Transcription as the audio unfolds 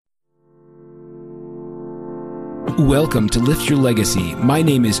Welcome to Lift Your Legacy. My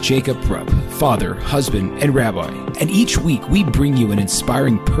name is Jacob Prupp, father, husband, and rabbi. And each week we bring you an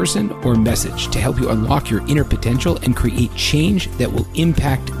inspiring person or message to help you unlock your inner potential and create change that will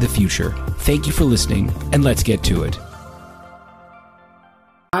impact the future. Thank you for listening, and let's get to it.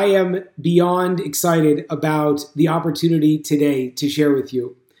 I am beyond excited about the opportunity today to share with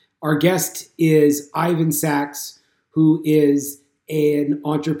you. Our guest is Ivan Sachs, who is an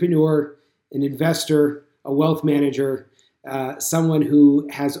entrepreneur, an investor, a wealth manager, someone who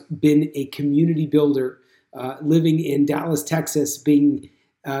has been a community builder, living in Dallas, Texas, building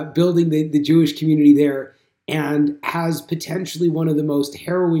the Jewish community there, and has potentially one of the most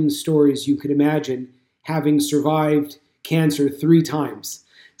harrowing stories you could imagine, having survived cancer 3 times.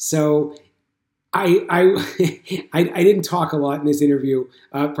 So I didn't talk a lot in this interview,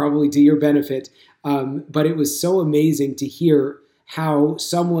 probably to your benefit, but it was so amazing to hear how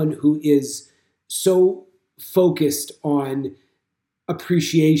someone who is so focused on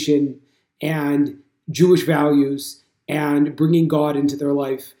appreciation and Jewish values and bringing God into their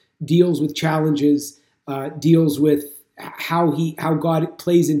life deals with challenges, deals with how God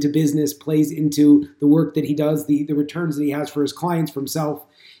plays into business, plays into the work that he does, the returns that he has for his clients, for himself.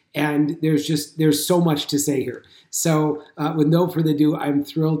 And there's so much to say here. So with no further ado, I'm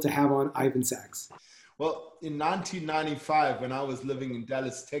thrilled to have on Ivan Sachs. Well, in 1995, when I was living in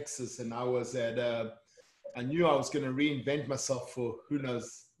Dallas, Texas, and I knew I was going to reinvent myself for who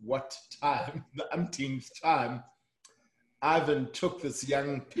knows what time, the umpteenth time, Ivan took this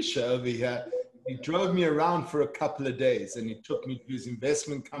young pisher over here. He drove me around for a couple of days, and he took me to his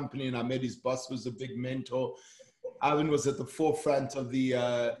investment company, and I met his boss, was a big mentor. Ivan was at the forefront of the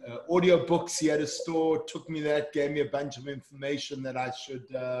audio books. He had a store, took me that, gave me a bunch of information that I should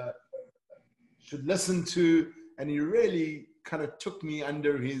listen to, and he really kind of took me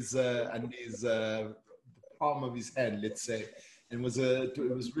under his palm of his hand, let's say, and it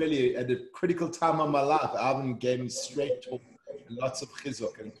was really at a critical time of my life. Ivan gave me straight talk and lots of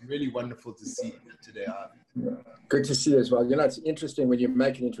chizuk, and it's really wonderful to see you today, Ivan. Good to see you as well. You know, it's interesting when you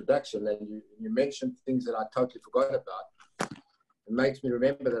make an introduction and you mention things that I totally forgot about. It makes me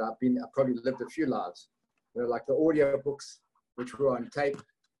remember that I probably lived a few lives. You know, like the audio books, which were on tape.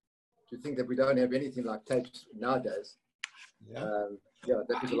 To think that we don't have anything like tapes nowadays. Yeah,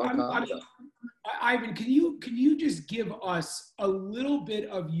 that was a long time ago. Ivan, can you just give us a little bit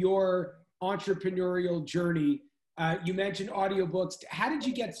of your entrepreneurial journey? You mentioned audiobooks. How did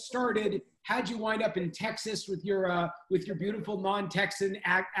you get started? How did you wind up in Texas with your beautiful non-Texan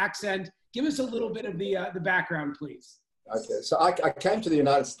accent? Give us a little bit of the background, please. Okay, so I came to the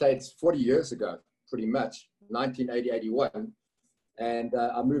United States 40 years ago, pretty much, 1981. And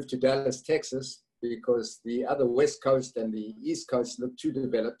I moved to Dallas, Texas, because the other West Coast and the East Coast looked too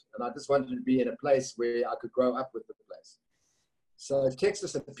developed. And I just wanted to be in a place where I could grow up with the place. So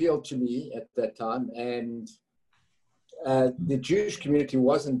Texas appealed to me at that time. And the Jewish community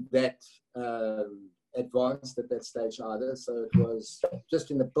wasn't that advanced at that stage either. So it was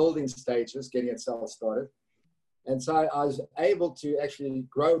just in the building stages, getting itself started. And so I was able to actually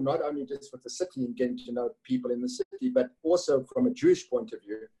grow not only just with the city and getting to know people in the city, but also from a Jewish point of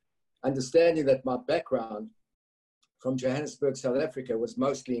view, understanding that my background from Johannesburg, South Africa, was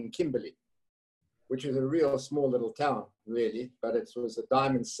mostly in Kimberley, which is a real small little town, really, but it was a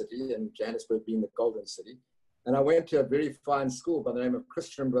diamond city, and Johannesburg being the golden city. And I went to a very fine school by the name of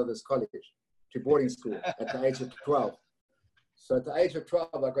Christian Brothers College, to boarding school at the age of 12. So at the age of 12,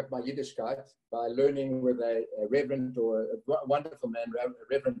 I got my Yiddishkeit by learning with a reverend, or a wonderful man,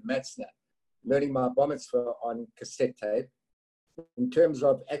 Reverend Matzner, learning my bar mitzvah on cassette tape. In terms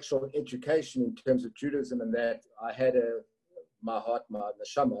of actual education, in terms of Judaism and that, I had my heart, my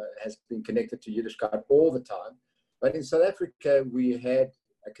neshama has been connected to Yiddishkeit all the time. But in South Africa, we had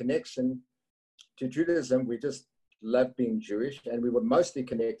a connection to Judaism. We just loved being Jewish, and we were mostly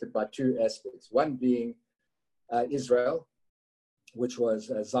connected by 2 aspects. One being Israel, which was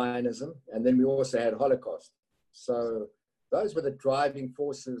Zionism, and then we also had Holocaust. So those were the driving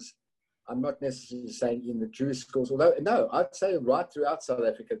forces. I'm not necessarily saying in the Jewish schools, although, no, I'd say right throughout South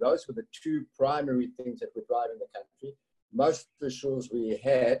Africa, those were the 2 primary things that were driving the country. Most of the schools we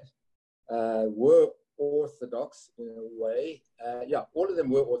had were Orthodox in a way. All of them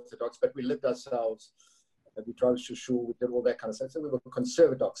were Orthodox, but we lived ourselves. We drove to shul, we did all that kind of stuff. So we were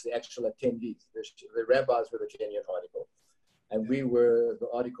conservadox, the actual attendees. The rabbis were the genuine article. And we were the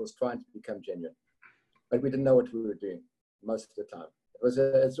articles trying to become genuine. But we didn't know what we were doing most of the time. It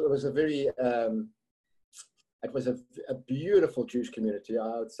was a beautiful Jewish community.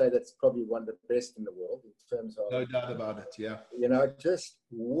 I would say that's probably one of the best in the world in terms of... No doubt about it, yeah. You know, just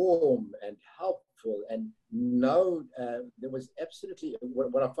warm and helpful beautiful. And no, there was absolutely,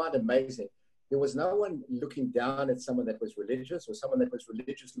 what I find amazing, there was no one looking down at someone that was religious or someone that was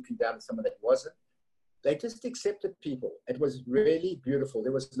religious looking down at someone that wasn't. They just accepted people. It was really beautiful.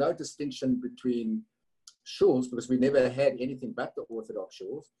 There was no distinction between shuls because we never had anything but the Orthodox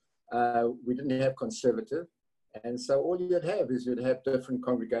shuls. We didn't have conservative. And so all you'd have is you'd have different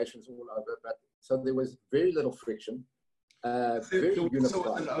congregations all over. But so there was very little friction. Very unified.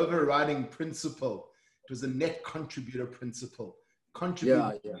 Also an overriding principle. It was a net contributor principle.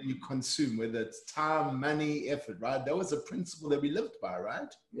 Contribute when you consume, whether it's time, money, effort, right? That was a principle that we lived by,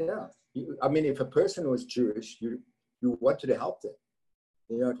 right? Yeah. I mean, if a person was Jewish, you wanted to help them.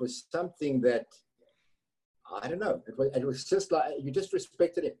 You know, it was something that, I don't know, it was just like, you just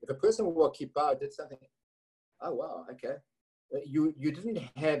respected it. If a person wore kippah, did something, oh, wow, okay. You didn't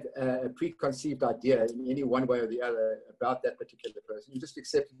have a preconceived idea in any one way or the other about that particular person. You just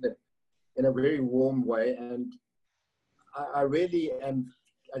accepted them in a very warm way. And I really am,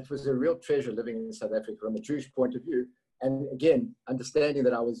 it was a real treasure living in South Africa from a Jewish point of view. And again, understanding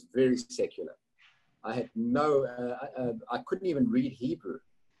that I was very secular. I had no, I couldn't even read Hebrew.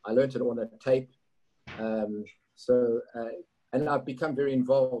 I learned it on a tape. And I've become very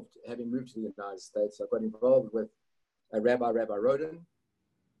involved, having moved to the United States. I got involved with Rabbi Roden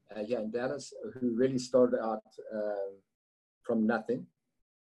here in Dallas, who really started out from nothing.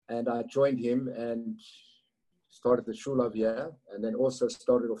 And I joined him and started the Shul of Yah, and then also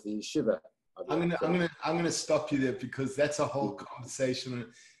started off the yeshiva. I'm gonna stop you there because that's a whole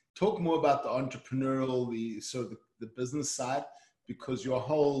conversation. Talk more about the entrepreneurial, the business side, because your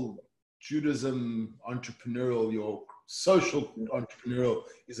whole Judaism entrepreneurial, your social entrepreneurial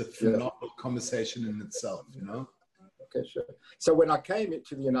is a phenomenal conversation in itself, you know? Okay, sure. So when I came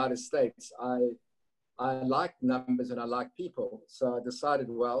into the United States, I liked numbers and I liked people. So I decided,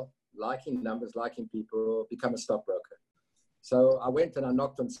 well, liking numbers, liking people, become a stockbroker. So I went and I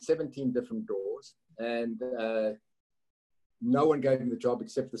knocked on 17 different doors, and no one gave me the job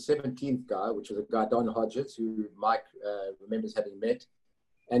except the 17th guy, which was a guy, Don Hodges, who Mike remembers having met.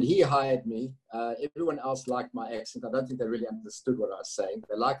 And he hired me. Everyone else liked my accent. I don't think they really understood what I was saying.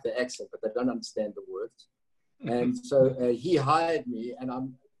 They like the accent, but they don't understand the words. And so he hired me, and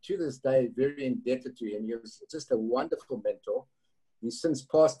I'm to this day very indebted to him. He was just a wonderful mentor. He's since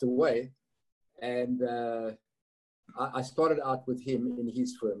passed away, and I started out with him in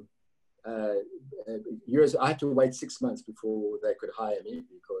his firm. I had to wait 6 months before they could hire me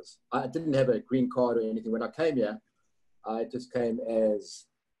because I didn't have a green card or anything. When I came here, I just came as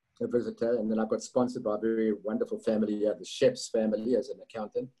a visitor, and then I got sponsored by a very wonderful family, the Sheps family, as an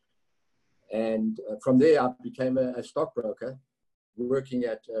accountant. And from there, I became a stockbroker working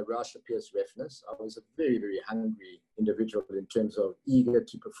at Rasha Pierce Refness. I was a very, very hungry individual in terms of eager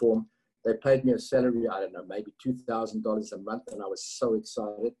to perform. They paid me a salary, I don't know, maybe $2,000 a month, and I was so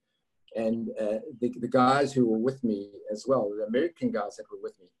excited. And the guys who were with me as well, the American guys that were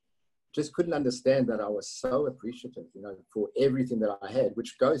with me, just couldn't understand that I was so appreciative, you know, for everything that I had,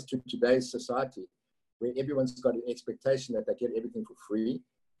 which goes to today's society, where everyone's got an expectation that they get everything for free.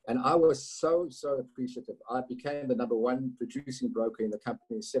 And I was so, so appreciative. I became the #1 producing broker in the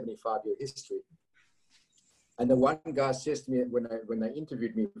company's 75-year history. And the one guy says to me when they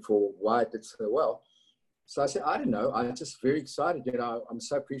interviewed me for why I did so well, so I said, I don't know, I'm just very excited. You know, I'm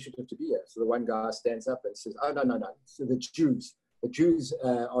so appreciative to be here. So the one guy stands up and says, oh, no. So the Jews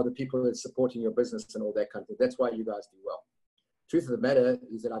are the people that are supporting your business and all that kind of thing. That's why you guys do well. Truth of the matter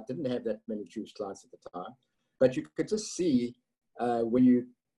is that I didn't have that many Jewish clients at the time, but you could just see when you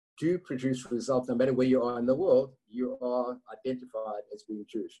do produce results, no matter where you are in the world, you are identified as being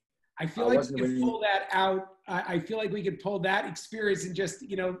Jewish. I feel like we could pull that out. I feel like we could pull that experience and just,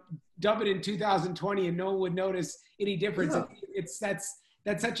 you know, dump it in 2020 and no one would notice any difference. Yeah.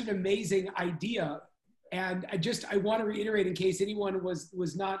 That's such an amazing idea. And I want to reiterate, in case anyone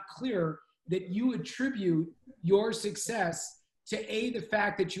was not clear, that you attribute your success to the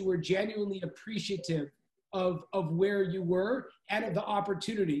fact that you were genuinely appreciative of where you were and of the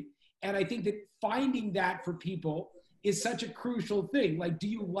opportunity. And I think that finding that for people is such a crucial thing. Like, do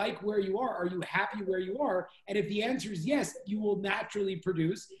you like where you are? Are you happy where you are? And if the answer is yes, you will naturally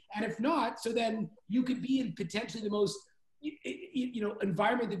produce. And if not, so then you could be in potentially the most,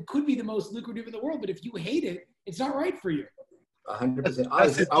 environment that could be the most lucrative in the world. But if you hate it, it's not right for you. 100%.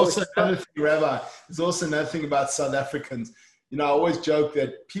 Also another thing, Rabbi, there's also another thing about South Africans. You know, I always joke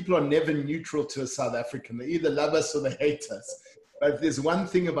that people are never neutral to a South African. They either love us or they hate us. But if there's one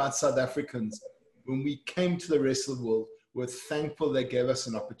thing about South Africans, when we came to the rest of the world, we're thankful they gave us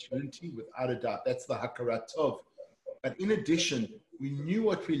an opportunity, without a doubt. That's the Hakarat Tov. But in addition, we knew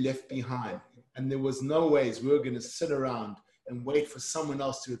what we left behind. And there was no ways we were going to sit around and wait for someone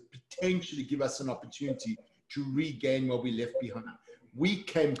else to potentially give us an opportunity to regain what we left behind. We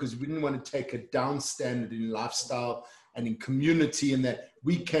came because we didn't want to take a down standard in lifestyle and in community, and that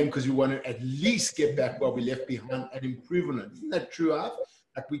we came because we wanted to at least get back what we left behind and improve on it. Isn't that true, Av?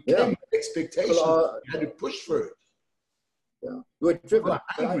 Like we came with expectations, we had to push for it. Yeah, we were driven.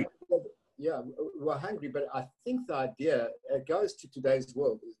 Hungry. We were hungry, but I think the idea goes to today's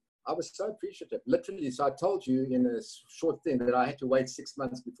world. I was so appreciative, literally. So I told you in a short thing that I had to wait 6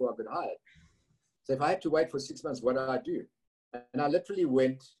 months before I got hired. So if I had to wait for 6 months, what did I do? And I literally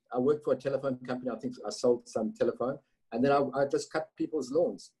I worked for a telephone company. I think I sold some telephone. And then I just cut people's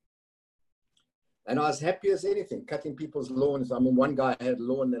lawns. And I was happy as anything, cutting people's lawns. I mean, one guy had a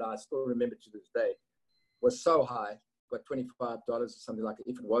lawn that I still remember to this day, was so high, got $25 or something like it.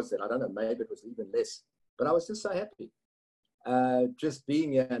 If it was that, I don't know, maybe it was even less. But I was just so happy. Just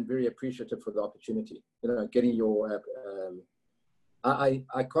being here and very appreciative for the opportunity, getting your,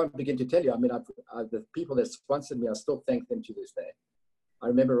 I can't begin to tell you. I mean, the people that sponsored me, I still thank them to this day. I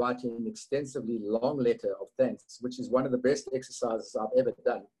remember writing an extensively long letter of thanks, which is one of the best exercises I've ever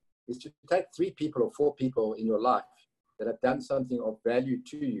done, is to take 3 people or 4 people in your life that have done something of value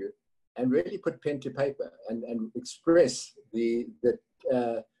to you and really put pen to paper and express the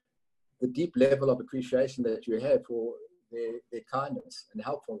deep level of appreciation that you have for their kindness and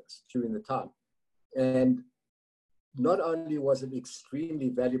helpfulness during the time. And not only was it extremely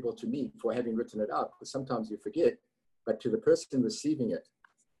valuable to me for having written it out, because sometimes you forget, but to the person receiving it,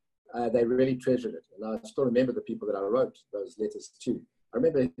 they really treasured it. And I still remember the people that I wrote those letters to. I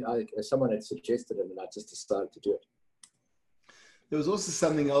remember someone had suggested it and I just decided to do it. There was also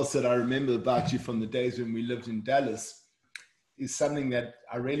something else that I remember about you from the days when we lived in Dallas, is something that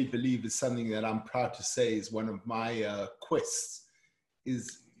I really believe is something that I'm proud to say is one of my quests,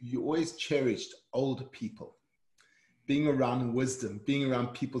 is you always cherished older people. Being around wisdom, being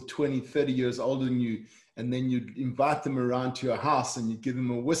around people 20, 30 years older than you, and then you'd invite them around to your house and you'd give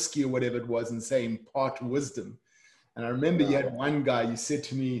them a whiskey or whatever it was and say, impart wisdom. And I remember you had one guy, you said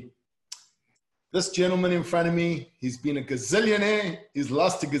to me, this gentleman in front of me, he's been a gazillionaire, he's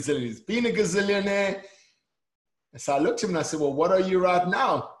lost a gazillion, he's been a gazillionaire. And so I looked at him and I said, well, what are you right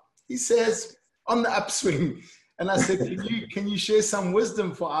now? He says, on the upswing. And I said, can you share some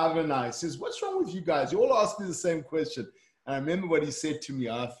wisdom for Ivan and I? He says, what's wrong with you guys? You all ask me the same question. And I remember what he said to me,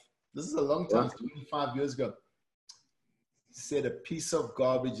 this is a long time, 25 years ago. He said, a piece of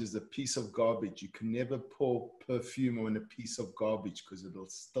garbage is a piece of garbage. You can never pour perfume on a piece of garbage because it'll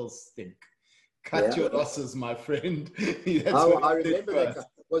still stink. Cut your losses, my friend. I remember that.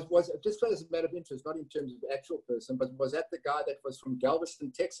 Was just as a matter of interest, not in terms of the actual person, but was that the guy that was from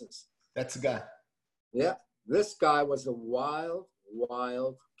Galveston, Texas? That's the guy. Yeah. This guy was a wild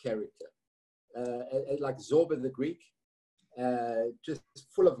character, like Zorba the Greek, just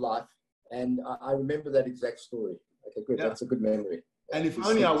full of life. And I remember that exact story. Okay, good. Yeah. That's a good memory. And if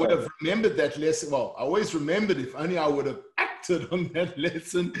only I would have remembered that lesson. Well, I always remembered if only I would have acted on that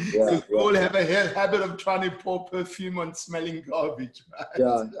lesson. Because we all have a habit of trying to pour perfume on smelling garbage, right?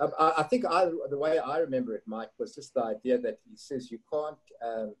 Yeah, I think the way I remember it, Mike, was just the idea that he says you can't,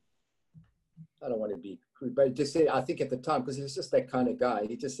 I don't want to be crude, but he just said, I think at the time, because he was just that kind of guy,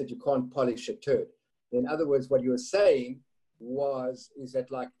 he just said you can't polish a turd. In other words, what you were saying is that,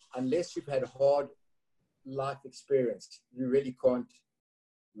 like, unless you've had hard life experience, you really can't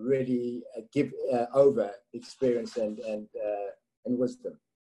really give over experience and wisdom.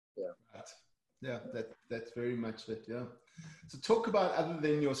 Yeah. Right. Yeah, that's very much it. Yeah. So talk about, other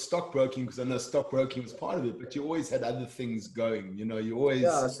than your stockbroking, because I know stockbroking was part of it, but you always had other things going. You always.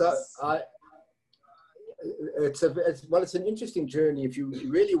 Yeah. So it's an interesting journey. If you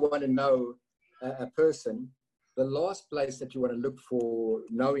really want to know a person, the last place that you want to look for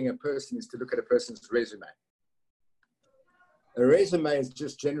knowing a person is to look at a person's resume. A resume is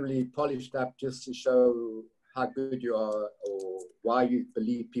just generally polished up just to show how good you are or why you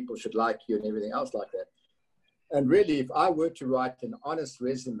believe people should like you and everything else like that. And really, if I were to write an honest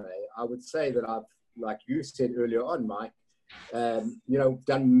resume, I would say that I've, like you said earlier on, Mike,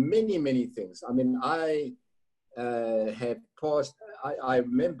 done many, many things. I mean, I have passed, I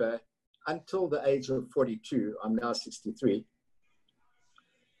remember until the age of 42, I'm now 63,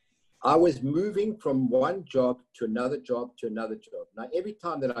 I was moving from one job to another job to another job. Now, every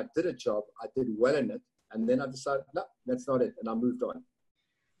time that I did a job, I did well in it. And then I decided, no, that's not it. And I moved on.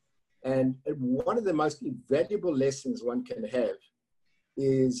 And one of the most invaluable lessons one can have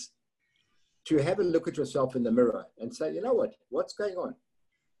is to have a look at yourself in the mirror and say, you know what, what's going on?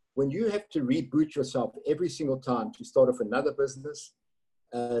 When you have to reboot yourself every single time to start off another business,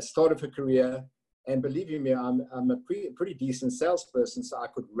 start of a career. And believe you me, I'm a pretty decent salesperson, so I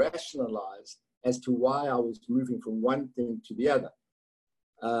could rationalize as to why I was moving from one thing to the other.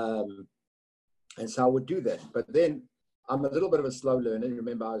 And so I would do that. But then I'm a little bit of a slow learner. You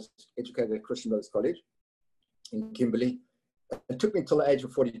remember, I was educated at Christian Brothers College in Kimberley. It took me until the age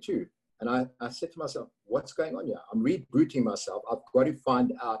of 42. And I said to myself, what's going on here? I'm rebooting myself. I've got to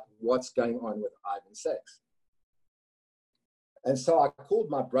find out what's going on with Ivan Sachs. And so I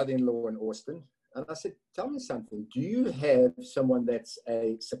called my brother-in-law in Austin, and I said, tell me something. Do you have someone that's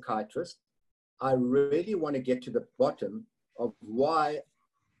a psychiatrist? I really want to get to the bottom of why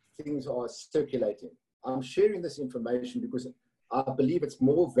things are circulating. I'm sharing this information because I believe it's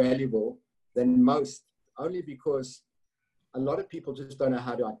more valuable than most, only because a lot of people just don't know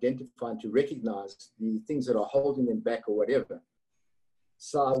how to identify and to recognize the things that are holding them back or whatever.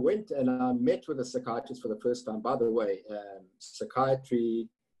 So I went and I met with a psychiatrist for the first time. By the way, psychiatry,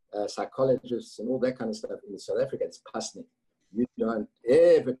 psychologists, and all that kind of stuff in South Africa, it's Pasnik. You don't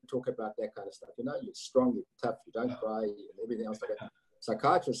ever talk about that kind of stuff. You know, you're strong, you're tough, you don't cry, and everything else like that.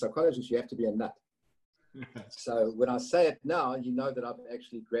 Psychiatrists, psychologists, you have to be a nut. So when I say it now, you know that I've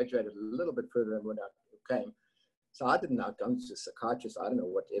actually graduated a little bit further than when I came. So I didn't know, I've gone to a psychiatrist, I don't know,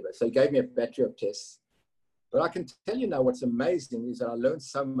 whatever. So he gave me a battery of tests. But I can tell you now what's amazing is that I learned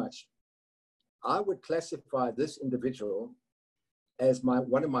so much. I would classify this individual as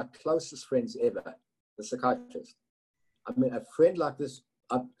one of my closest friends ever, the psychiatrist. I mean, a friend like this,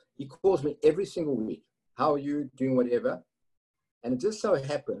 he calls me every single week. How are you doing, whatever? And it just so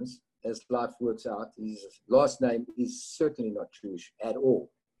happens, as life works out, his last name is certainly not Jewish at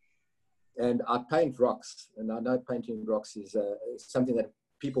all. And I paint rocks, and I know painting rocks is something that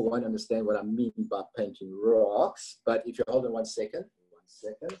people won't understand what I mean by painting rocks. But if you hold on 1 second,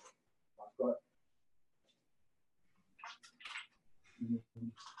 I've got,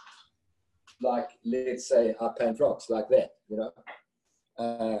 like, let's say I paint rocks like that, you know.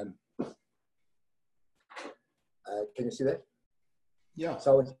 Can you see that? Yeah.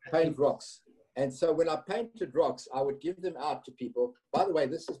 So I would paint rocks. And so when I painted rocks, I would give them out to people. By the way,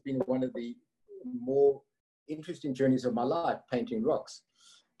 this has been one of the more interesting journeys of my life, painting rocks.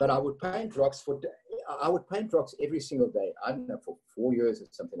 But I would paint rocks every single day. I don't know, for 4 years or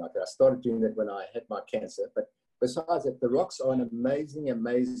something like that. I started doing that when I had my cancer. But besides that, the rocks are an amazing,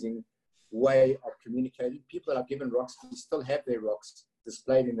 amazing way of communicating. People that I've given rocks to still have their rocks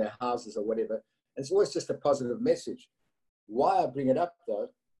displayed in their houses or whatever. And it's always just a positive message. Why I bring it up, though,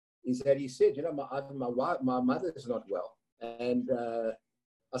 is that he said, you know, my mother is not well. And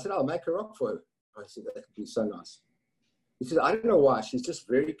I said, I'll make a rock for her. I said, that could be so nice. He said, I don't know why. She's just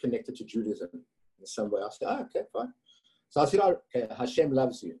very connected to Judaism in some way. I said, oh, okay, fine. So I said, oh, okay, Hashem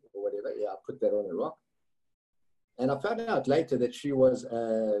loves you, or whatever. Yeah, I put that on a rock. And I found out later that she was,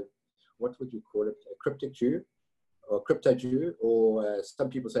 what would you call it, a cryptic Jew, or crypto Jew, or some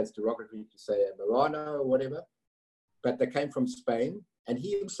people say it's derogatory to say a Marano or whatever. But they came from Spain, and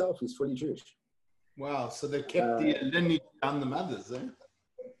he himself is fully Jewish. Wow, so they kept the lineage down the mothers, eh?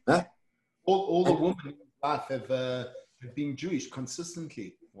 Huh? All the women in his life have been Jewish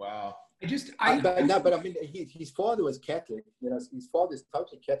consistently. Wow. But I mean, his father was Catholic. You know, his father is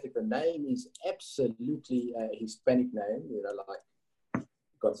totally Catholic. The name is absolutely a Hispanic name, you know, like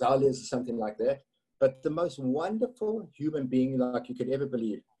Gonzalez or something like that. But the most wonderful human being like you could ever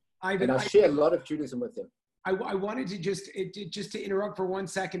believe. And I share a lot of Judaism with him. I wanted to just to interrupt for 1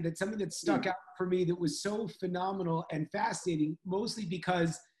 second. That's something that stuck out for me that was so phenomenal and fascinating, mostly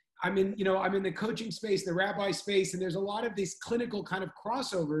because I'm in the coaching space, the rabbi space, and there's a lot of these clinical kind of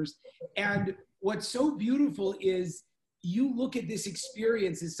crossovers. And what's so beautiful is you look at this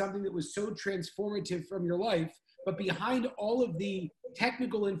experience as something that was so transformative from your life, but behind all of the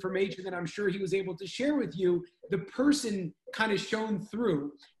technical information that I'm sure he was able to share with you, the person kind of shone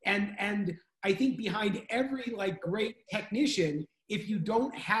through. And I think behind every great technician, if you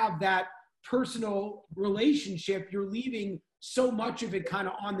don't have that personal relationship, you're leaving so much of it kind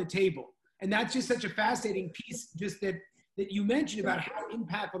of on the table. And that's just such a fascinating piece, just that you mentioned about how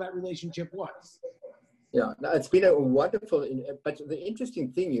impactful that relationship was. Yeah, no, it's been a wonderful, but the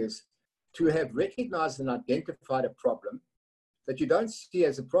interesting thing is to have recognized and identified a problem that you don't see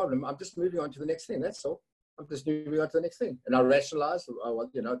as a problem. I'm just moving on to the next thing. That's all. I'm just moving on to the next thing. And I rationalized, oh, well,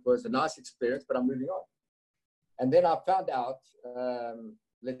 you know, it was a nice experience, but I'm moving on. And then I found out,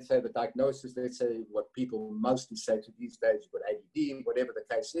 let's say the diagnosis, let's say what people mostly say to these days, you've got ADD, whatever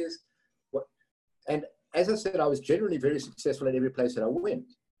the case is. And as I said, I was generally very successful at every place that I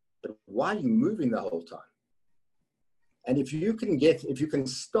went. But why are you moving the whole time? And if you can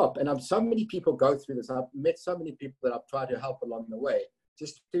stop, and so many people go through this, I've met so many people that I've tried to help along the way,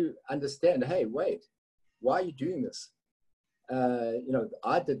 just to understand, hey, wait, why are you doing this?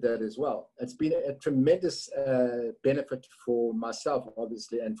 I did that as well. It's been a tremendous benefit for myself,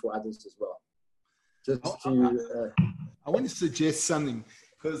 obviously, and for others as well. I want to suggest something,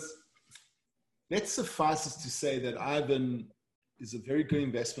 because let's suffice it to say that Ivan is a very good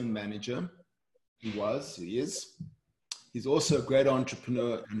investment manager. He is. He's also a great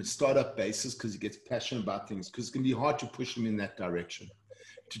entrepreneur on a startup basis because he gets passionate about things, because it's going to be hard to push him in that direction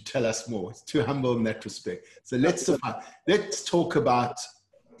to tell us more. It's too humble in that respect. So let's talk about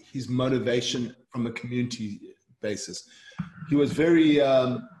his motivation from a community basis. He was very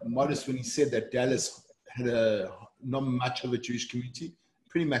modest when he said that Dallas had not much of a Jewish community,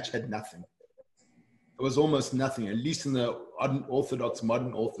 pretty much had nothing. It was almost nothing, at least in the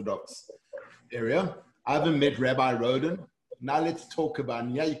modern Orthodox area. I haven't met Rabbi Roden. Now let's talk about,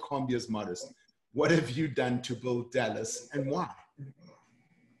 and yeah, you can't be as modest. What have you done to build Dallas, and why?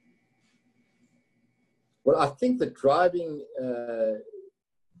 Well, I think that driving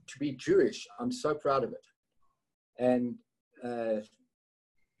to be Jewish, I'm so proud of it. And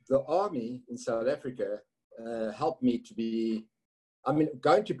the army in South Africa helped me to be,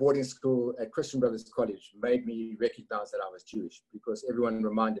 going to boarding school at Christian Brothers College made me recognize that I was Jewish, because everyone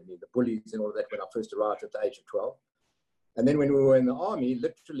reminded me, the bullies and all that, when I first arrived at the age of 12. And then when we were in the army,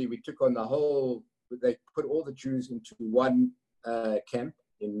 literally we took on they put all the Jews into one camp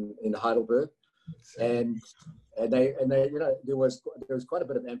in Heidelberg. And they there was quite a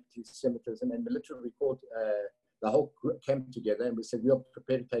bit of anti-Semitism, and we literally called the whole camp together, and we said, we're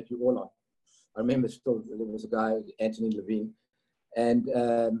prepared to take you all on. I remember still, there was a guy, Anthony Levine, and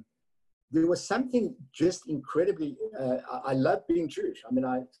there was something just incredibly, I love being Jewish.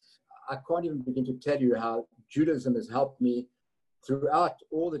 I can't even begin to tell you how Judaism has helped me throughout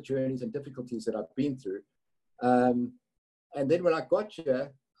all the journeys and difficulties that I've been through. And then when I got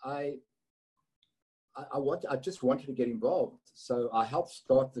here, I just wanted to get involved. So I helped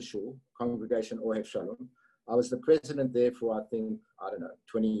start the shul, Congregation Ohev Shalom. I was the president there for, I think,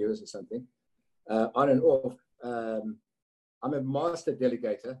 20 years or something, on and off. I'm a master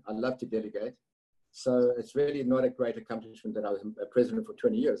delegator. I love to delegate. So it's really not a great accomplishment that I was a president for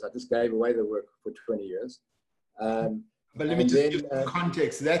 20 years. I just gave away the work for 20 years. But let me just give some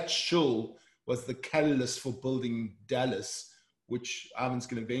context. That shul was the catalyst for building Dallas, which Ivan's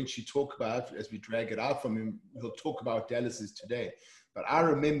going to eventually talk about as we drag it out from him. He'll talk about Dallas is today. But I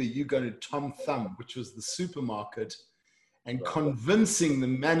remember you going to Tom Thumb, which was the supermarket, and convincing the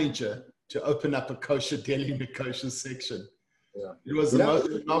manager to open up a kosher deli in the kosher section. Yeah. It was the most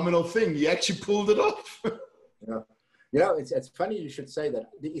phenomenal thing. You actually pulled it off. Yeah. It's funny you should say that.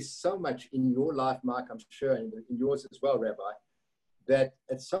 There is so much in your life, Mark, I'm sure, and in yours as well, Rabbi, that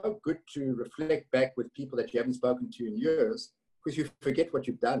it's so good to reflect back with people that you haven't spoken to in years, because you forget what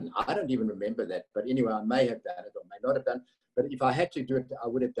you've done. I don't even remember that. But anyway, I may have done it or may not have done. But if I had to do it, I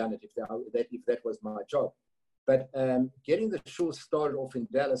would have done it if that was my job. But getting the shul started off in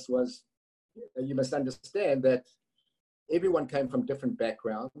Dallas was, you must understand that everyone came from different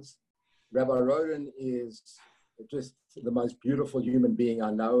backgrounds. Rabbi Roden is just the most beautiful human being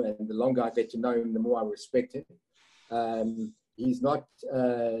I know. And the longer I get to know him, the more I respect him. He's not,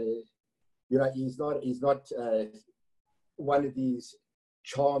 he's not one of these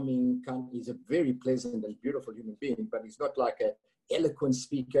charming, he's a very pleasant and beautiful human being, but he's not like an eloquent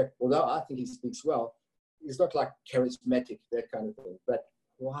speaker, although I think he speaks well. He's not like charismatic, that kind of thing, but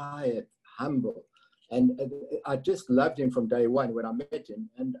quiet, humble. And I just loved him from day one when I met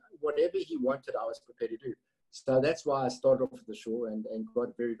him, and whatever he wanted, I was prepared to do. So that's why I started off with the shul and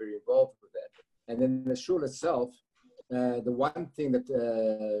got very, very involved with that. And then the shul itself, the one thing that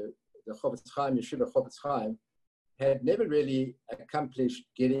the Chofetz Chaim, Yeshiva Chofetz Chaim, had never really accomplished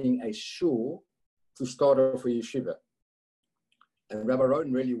getting a shul to start off a yeshiva. And Rabbi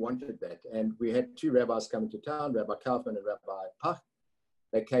Roden really wanted that. And we had two rabbis coming to town, Rabbi Kaufman and Rabbi Pach.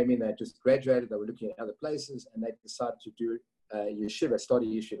 They came in, they just graduated, they were looking at other places, and they decided to do a yeshiva, start a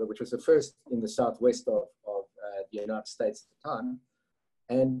yeshiva, which was the first in the southwest of the United States at the time.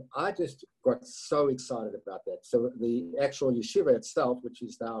 And I just got so excited about that. So the actual yeshiva itself, which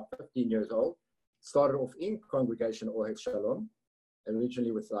is now 15 years old, started off in Congregation Ohev Shalom,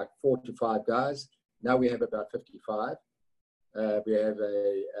 originally with like 4 to 5 guys. Now we have about 55. We have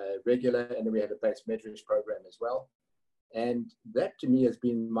a regular, and then we have a base medrash program as well. And that to me has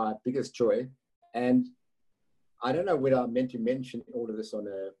been my biggest joy. And I don't know whether I meant to mention all of this on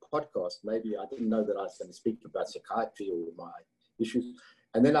a podcast. Maybe I didn't know that I was going to speak about psychiatry or my issues.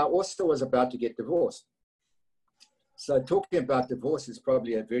 And then I also was about to get divorced. So talking about divorce is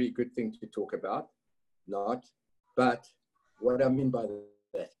probably a very good thing to talk about. Not, but what I mean by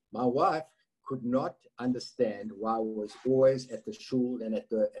My wife could not understand why I was always at the shul and at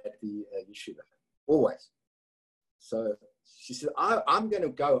the yeshiva, always. So she said, I'm going to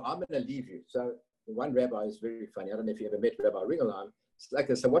go. I'm going to leave you. So the one rabbi is very funny. I don't know if you ever met Rabbi Ringelheim. It's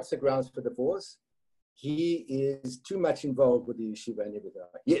like, so what's the grounds for divorce? He is too much involved with the yeshiva and everything.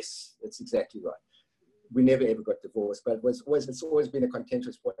 Yes, that's exactly right. We never ever got divorced, but it's always been a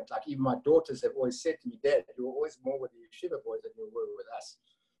contentious point. Like even my daughters have always said to me, Dad, you were always more with the yeshiva boys than you were with us.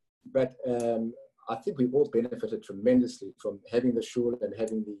 But I think we all benefited tremendously from having the shul and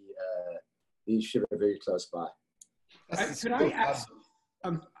having the yeshiva very close by.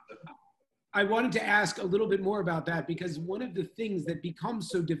 I wanted to ask a little bit more about that, because one of the things that becomes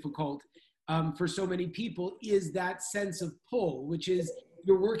so difficult for so many people is that sense of pull, which is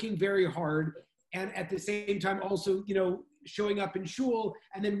you're working very hard and at the same time also, showing up in shul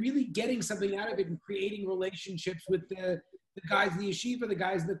and then really getting something out of it and creating relationships with the guys in the yeshiva, the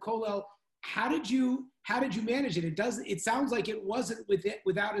guys in the kollel. How did you manage it? It sounds like it wasn't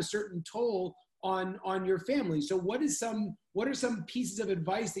without a certain toll on your family. So what are some pieces of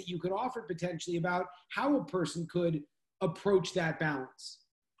advice that you could offer potentially about how a person could approach that balance?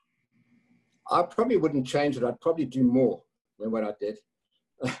 I probably wouldn't change it. I'd probably do more than what I did.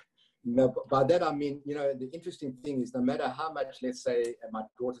 No, by that I mean, the interesting thing is no matter how much, let's say, my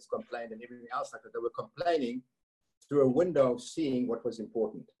daughters complained and everything else like that, they were complaining through a window of seeing what was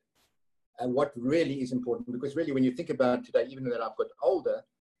important and what really is important. Because really, when you think about it today, even that I've got older,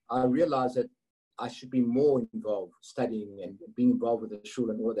 I realize that I should be more involved, studying and being involved with the shul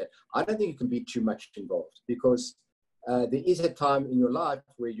and all that. I don't think you can be too much involved, because there is a time in your life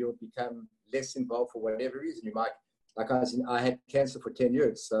where you'll become less involved for whatever reason. You might, like I had cancer for 10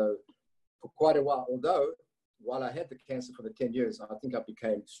 years. So for quite a while, although while I had the cancer for the 10 years, I think I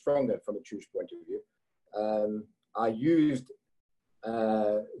became stronger from a Jewish point of view. I used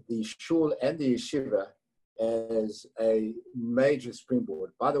the shul and the yeshiva as a major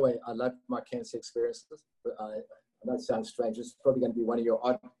springboard. By the way, I loved my cancer experiences. I know it sounds strange. It's probably going to be one of your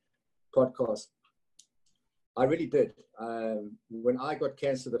odd podcasts. I really did. When I got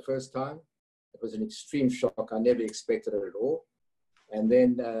cancer the first time, it was an extreme shock. I never expected it at all. And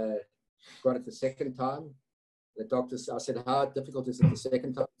then got it the second time. The doctor, I said, how difficult is it the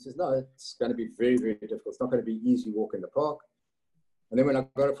second time? He says, no, it's going to be very, very difficult. It's not going to be easy walk in the park. And then when I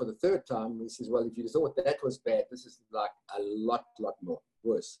got it for the third time, he says, well, if you thought that was bad, this is like a lot more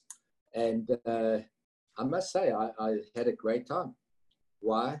worse. And I must say, I had a great time.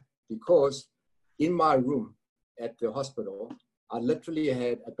 Why? Because in my room at the hospital, I literally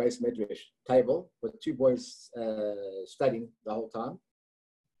had a base medrash table with two boys studying the whole time.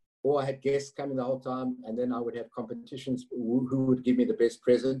 Or I had guests coming the whole time, and then I would have competitions who would give me the best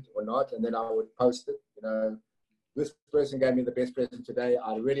present or not, and then I would post it. This person gave me the best present today.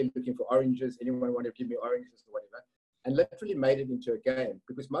 I'm really looking for oranges. Anyone want to give me oranges or whatever? And literally made it into a game,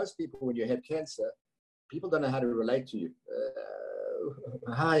 because most people, when you have cancer, people don't know how to relate to you.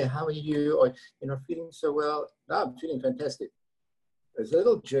 Hi, how are you? Or you're not feeling so well. No, I'm feeling fantastic. There's a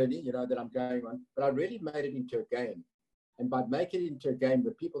little journey, that I'm going on, but I really made it into a game. And by making it into a game,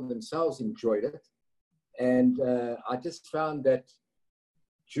 the people themselves enjoyed it. And I just found that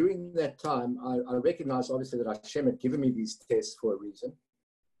during that time, I recognized obviously that Hashem had given me these tests for a reason.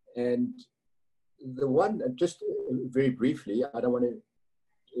 And the one, just very briefly, I don't want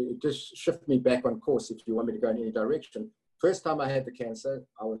to just shift me back on course if you want me to go in any direction. First time I had the cancer,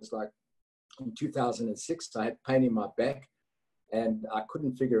 I was like in 2006, I had pain in my back and I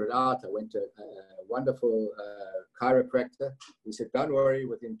couldn't figure it out. I went to a wonderful chiropractor. He said, don't worry,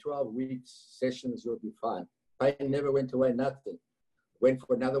 within 12 weeks sessions, you'll be fine. Pain never went away, nothing. Went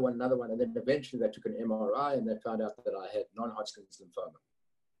for another one, and then eventually they took an MRI and they found out that I had non-Hodgkin's lymphoma.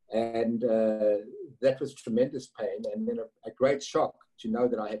 And that was tremendous pain, and then a great shock to know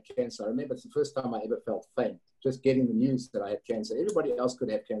that I had cancer. I remember it's the first time I ever felt faint, just getting the news that I had cancer. Everybody else could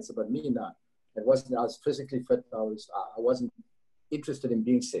have cancer, but me, no. It wasn't. I was physically fit. I wasn't interested in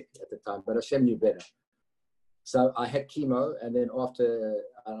being sick at the time, but Hashem knew better. So I had chemo, and then after,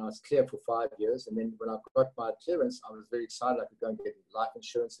 I was clear for 5 years. And then when I got my clearance, I was very excited I could go and get life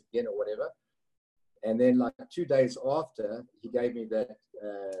insurance again or whatever. And then like 2 days after, he gave me that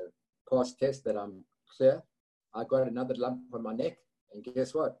past test that I'm clear. I got another lump on my neck, and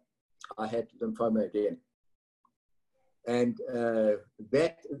guess what? I had lymphoma again. And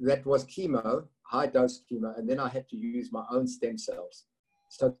that was chemo, high dose chemo, and then I had to use my own stem cells.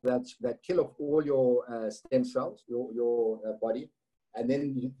 So that kill off all your stem cells, your body, and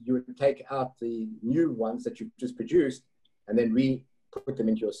then you would take out the new ones that you just produced and then put them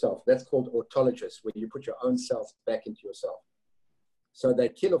into yourself. That's called autologous, where you put your own cells back into yourself. So they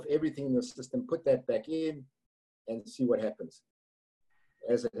kill off everything in your system, put that back in, and see what happens.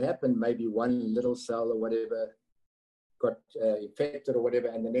 As it happened, maybe one little cell or whatever got infected or whatever,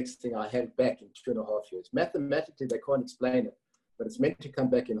 and the next thing I had it back in 2.5 years. Mathematically, they can't explain it, but it's meant to come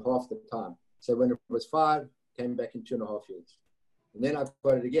back in half the time. So when it was 5, came back in 2.5 years. And then I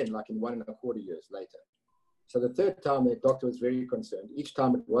got it again, like in 1.25 years later. So the third time, the doctor was very concerned. Each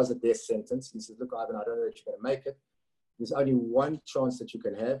time it was a death sentence. He said, look, Ivan, I don't know if you're going to make it. There's only one chance that you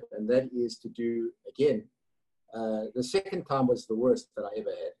can have, and that is to do again. The second time was the worst that I ever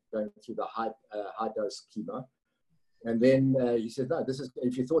had, going through the high dose chemo. And then he said, no,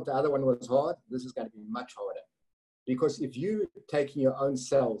 if you thought the other one was hard, this is going to be much harder. Because if you're taking your own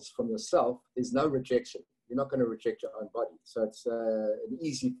cells from yourself, there's no rejection. You're not going to reject your own body. So it's an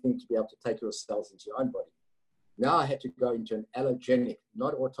easy thing to be able to take your cells into your own body. Now I had to go into an allogenic,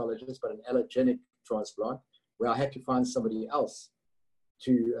 not autologous, but an allogenic transplant, where I had to find somebody else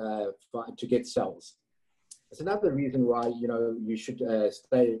to get cells. It's another reason why, you should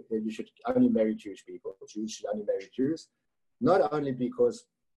you should only marry Jewish people. Jews should only marry Jews, not only because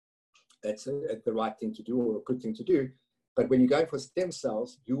it's the right thing to do or a good thing to do, but when you're going for stem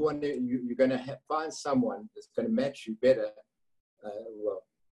cells, you're going to find someone that's going to match you better. Well,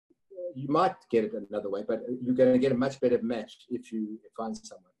 you might get it another way, but you're going to get a much better match if you find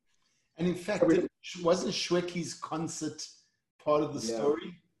someone. And in fact, wasn't Shwekey's concert part of the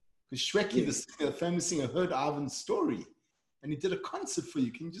story? Because Shwekey, the famous singer, heard Ivan's story, and he did a concert for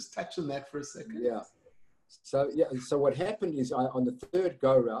you. Can you just touch on that for a second? Yeah. So what happened is on the third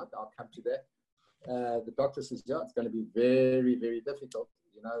go round, I'll come to that. The doctor says, yeah, it's going to be very, very difficult,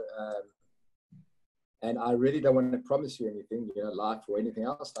 and I really don't want to promise you anything, life or anything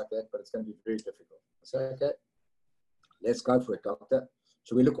else like that, but it's going to be very difficult. I say, okay, let's go for it, doctor.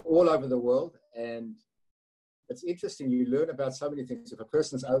 So we look all over the world, and it's interesting. You learn about so many things. If a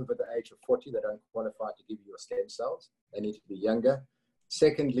person's over the age of 40, they don't qualify to give you your stem cells. They need to be younger.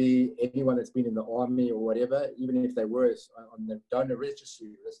 Secondly, anyone that's been in the army or whatever, even if they were on the donor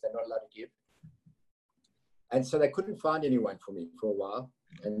registry list, they're not allowed to give. And so they couldn't find anyone for me for a while.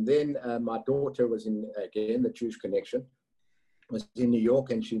 And then my daughter was again, the Jewish connection, was in New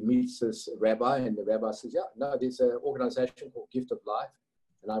York, and she meets this rabbi, and the rabbi says, yeah, no, there's an organization called Gift of Life.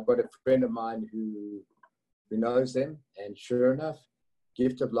 And I've got a friend of mine who knows them. And sure enough,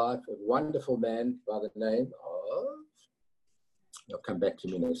 Gift of Life, a wonderful man by the name of, he'll come back to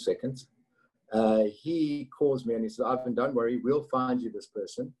me in a second. He calls me and he says, Ivan, don't worry, we'll find you this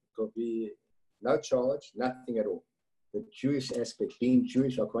person. It'll be no charge, nothing at all. The Jewish aspect, being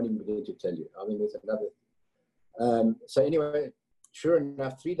Jewish, I can't even begin to tell you. I mean, there's another. So anyway, sure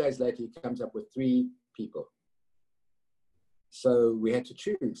enough, 3 days later, he comes up with 3 people. So we had to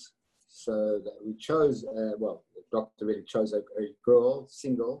choose. So that we chose, the doctor really chose a girl,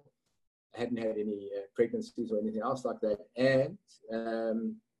 single, hadn't had any pregnancies or anything else like that, and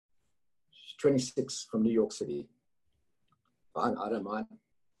she's 26 from New York City. Fine, I don't mind.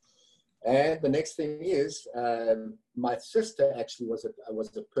 And the next thing is, my sister actually was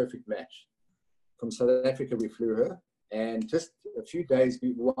a perfect match. From South Africa, we flew her, and just a few days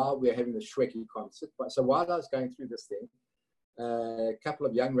while we were having the Shwekey concert. So while I was going through this thing, a couple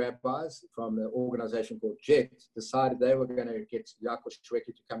of young rabbis from an organization called JET decided they were going to get Yaakov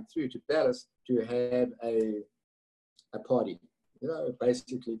Shwekey to come through to Dallas to have a party,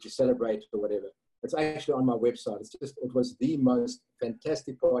 basically to celebrate or whatever. It's actually on my website. It was the most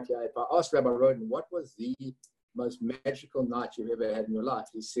fantastic party. If I asked Rabbi Roden, what was the most magical night you've ever had in your life,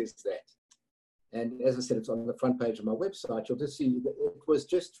 he says that. And as I said, it's on the front page of my website. You'll just see, it was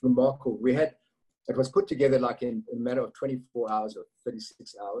just remarkable. It was put together like in a matter of 24 hours or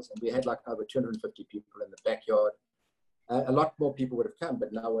 36 hours. And we had like over 250 people in the backyard. A lot more people would have come,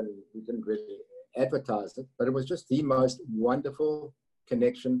 but we didn't really advertise it. But it was just the most wonderful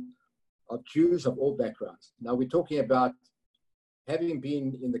connection of Jews of all backgrounds. Now we're talking about having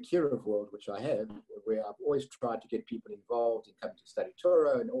been in the Kiruv world, which I have, where I've always tried to get people involved and come to study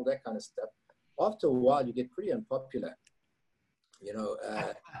Torah and all that kind of stuff. After a while, you get pretty unpopular.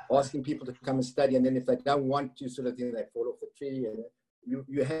 Asking people to come and study, and then if they don't want to, sort of thing, they fall off the tree. And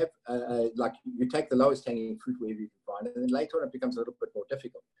you have you take the lowest hanging fruit wherever you can find it, and then later on it becomes a little bit more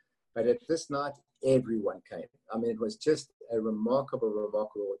difficult. But at this night, everyone came. I mean, it was just a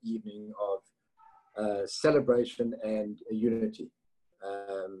remarkable evening of celebration and unity.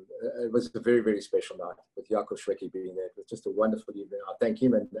 It was a very, very special night with Yaakov Shwekey being there. It was just a wonderful evening. I thank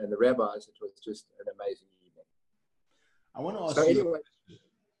him and the rabbis. It was just an amazing evening. I want to ask you. Anyway,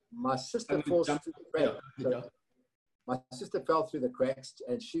 my sister falls through the cracks. My sister fell through the cracks,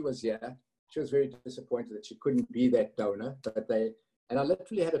 and she was very disappointed that she couldn't be that donor. But And I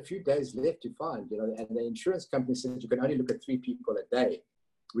literally had a few days left to find, and the insurance company said you can only look at 3 people a day,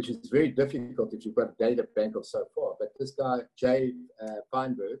 which is very difficult if you've got a data bank of so far. But this guy, Jay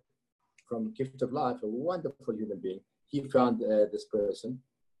Feinberg, from Gift of Life, a wonderful human being, he found this person.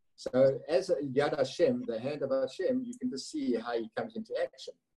 So as Yad Hashem, the hand of Hashem, you can just see how he comes into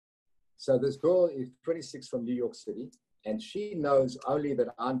action. So this girl is 26 from New York City, and she knows only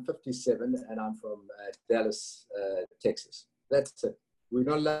that I'm 57 and I'm from Dallas, Texas. That's it. We're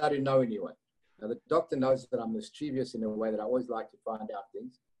not allowed to know anyone. Now, the doctor knows that I'm mischievous in a way that I always like to find out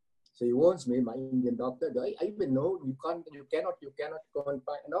things. So he warns me, my Indian doctor, I even know you cannot go and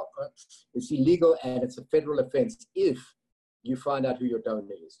find, no, it's illegal and it's a federal offense if you find out who your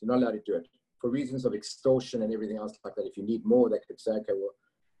donor is. You're not allowed to do it for reasons of extortion and everything else like that. If you need more, they could say, okay, well,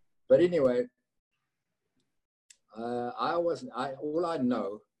 but anyway, all I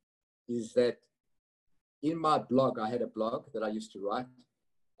know is that in my blog, I had a blog that I used to write,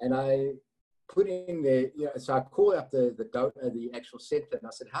 and I put in there, so I called up the actual center, and I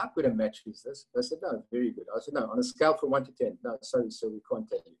said, how good a match is this? They said, no, very good. I said, no, on a scale from 1 to 10, no, sorry, sir, we can't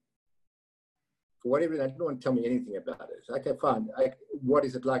tell you. For whatever, they didn't want to tell me anything about it. Okay, fine. What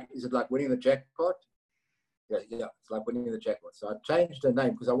is it like? Is it like winning the jackpot? Yeah, it's like winning the jackpot. So I changed her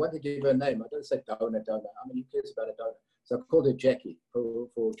name because I wanted to give her a name. I don't say donor. I mean, who cares about a donor? So I called her Jackie for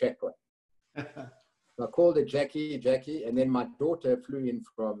jackpot. So I called her Jackie, and then my daughter flew in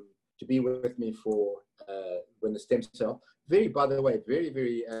to be with me for when the stem cell. By the way, very,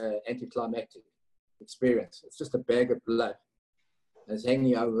 very anticlimactic experience. It's just a bag of blood. And it's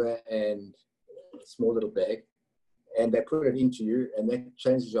hanging over and a small little bag. And they put it into you, and that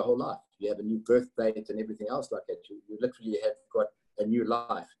changes your whole life. You have a new birth date and everything else like that. You literally have got a new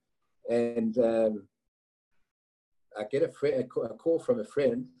life. And I get a call from a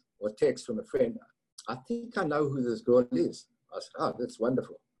friend, or text from a friend. I think I know who this girl is. I said, oh, that's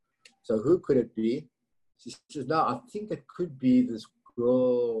wonderful. So who could it be? She says, no, I think it could be this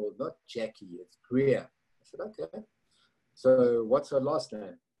girl, not Jackie, it's Greer. I said, okay. So what's her last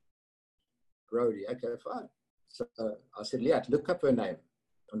name? Brody. Okay, fine. So I said, Leah, look up her name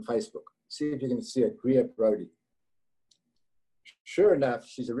on Facebook. See if you can see it, Greer Brody. Sure enough,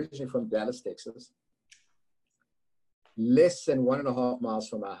 she's originally from Dallas, Texas. Less than 1.5 miles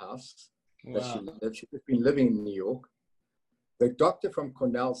from our house. Wow. That she's been living in New York. The doctor from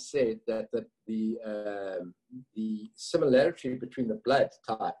Cornell said that the similarity between the blood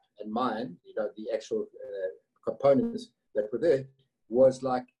type and mine, the actual components that were there, was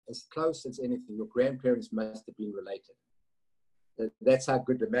like as close as anything. Your grandparents must have been related. That's how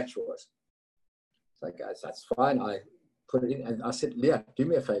good the match was. So guys, that's fine. I put it in and I said, Leah, do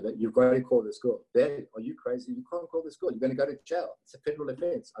me a favor. You've got to call this girl. Dad, are you crazy? You can't call this girl. You're going to go to jail. It's a federal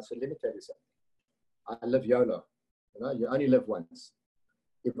offense. I said, let me tell you something. I live YOLO. You only live once.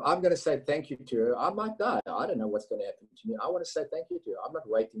 If I'm going to say thank you to her, I might die. I don't know what's going to happen to me. I want to say thank you to her. I'm not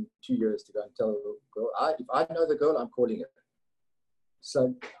waiting 2 years to go and tell the girl. If I know the girl, I'm calling her.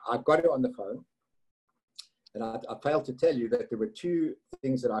 So I got her on the phone. And I failed to tell you that there were 2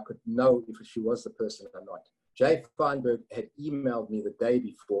 things that I could know if she was the person or not. Jay Feinberg had emailed me the day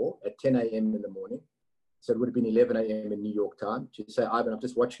before at 10 a.m. in the morning. So it would have been 11 a.m. in New York time to say, Ivan, I'm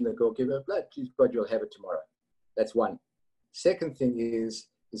just watching the girl give her blood. Please God, you'll have it tomorrow. That's one. Second thing is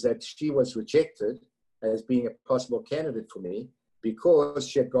that she was rejected as being a possible candidate for me because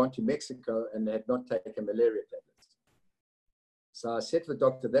she had gone to Mexico and had not taken malaria tablets. So I said to the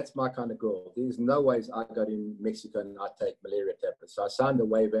doctor, that's my kind of girl. There's no ways I go to Mexico and I take malaria tablets. So I signed the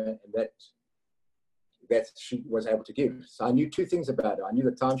waiver, and that she was able to give. So I knew 2 things about her. I knew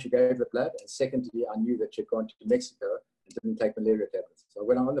the time she gave the blood, and secondly, I knew that she'd gone to Mexico and didn't take malaria tablets. So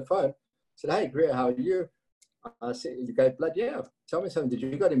when I'm on the phone, I said, hey, Greer, how are you? I said, you gave blood? Yeah. Tell me something. Did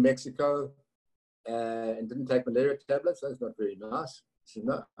you go to Mexico and didn't take malaria tablets? That's not very nice. She said,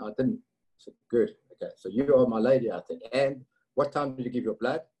 no, I didn't. I said, good. Okay, so you are my lady, I think. And what time did you give your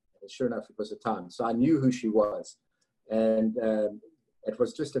blood? And sure enough, it was the time. So I knew who she was. And it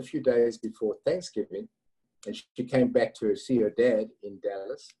was just a few days before Thanksgiving. And she came back to see her dad in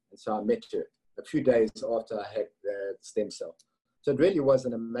Dallas. And so I met her a few days after I had the stem cell. So it really was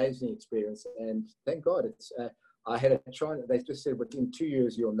an amazing experience. And thank God, I had a try. They just said, within 2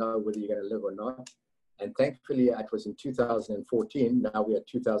 years, you'll know whether you're going to live or not. And thankfully, it was in 2014. Now we are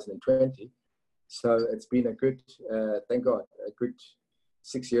 2020. So it's been a good, thank God, a good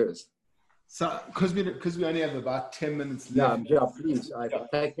 6 years. So, because we only have about 10 minutes left. Yeah, please,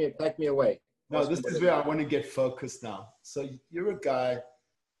 take me away. No, this is where I want to get focused now. So you're a guy,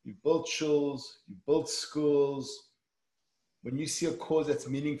 you built schools, you built schools. When you see a cause that's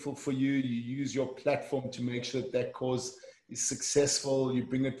meaningful for you, you use your platform to make sure that cause is successful. You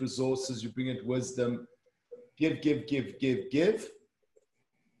bring it resources, you bring it wisdom. Give, give, give, give, give.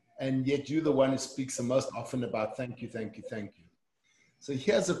 And yet you're the one who speaks the most often about thank you, thank you, thank you. So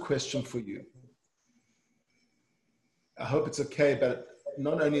here's a question for you. I hope it's okay, but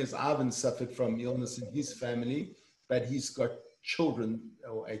not only has Ivan suffered from illness in his family, but he's got children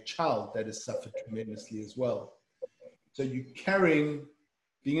or a child that has suffered tremendously as well. So you're carrying,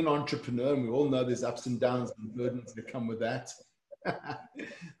 being an entrepreneur, and we all know there's ups and downs and burdens that come with that.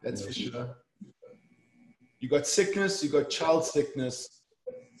 That's for sure. You got sickness, you got child sickness,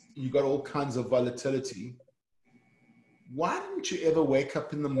 you got all kinds of volatility. Why didn't you ever wake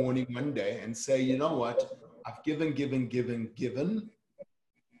up in the morning one day and say, you know what, I've given, given, given, given,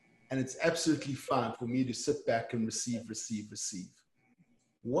 and it's absolutely fine for me to sit back and receive, receive, receive.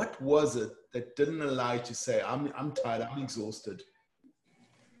 What was it that didn't allow you to say, I'm tired, I'm exhausted.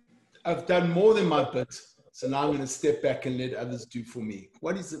 I've done more than my bit, so now I'm going to step back and let others do for me.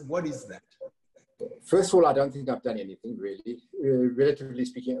 What is it? What is that? First of all, I don't think I've done anything really. Relatively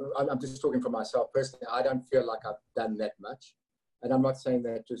speaking, I'm just talking for myself personally. I don't feel like I've done that much. And I'm not saying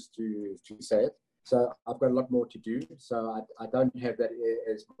that just to say it. So I've got a lot more to do. So I don't have that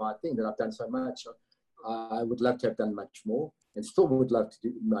as my thing, that I've done so much. I would love to have done much more and still would love to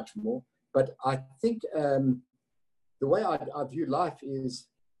do much more. But I think the way I view life is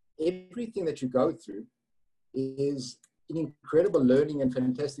everything that you go through is an incredible learning and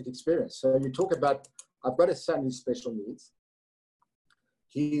fantastic experience. So you talk about, I've got a son with special needs.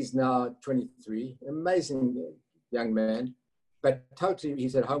 He's now 23, amazing young man, but totally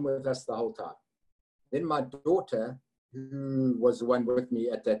he's at home with us the whole time. Then my daughter, who was the one with me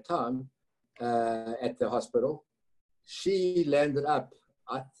at that time at the hospital, she landed up,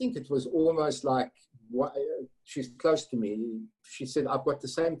 I think it was almost like, she's close to me. She said, I've got the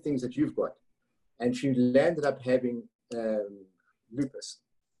same things that you've got. And she landed up having lupus.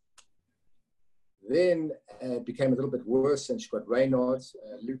 Then it became a little bit worse and she got Raynaud's.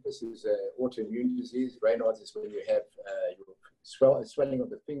 Lupus is an autoimmune disease. Raynaud's is when you have your swelling of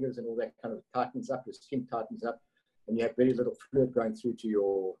the fingers and all that kind of tightens up, your skin tightens up, and you have very little fluid going through to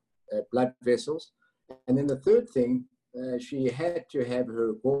your blood vessels. And then the third thing, she had to have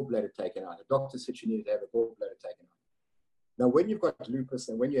her gallbladder taken out. The doctor said she needed to have a gallbladder taken out. Now, when you've got lupus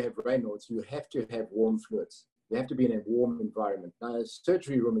and when you have Raynaud's, you have to have warm fluids. You have to be in a warm environment. Now, a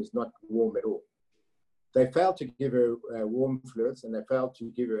surgery room is not warm at all. They failed to give her warm fluids, and they failed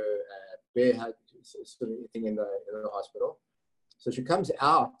to give her a bear hug sort of thing in the hospital. So she comes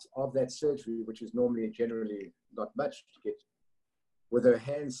out of that surgery, which is normally generally not much to get, with her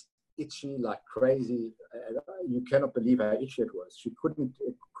hands itchy like crazy. You cannot believe how itchy it was. She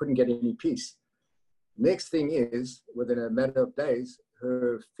couldn't get any peace. Next thing is, within a matter of days,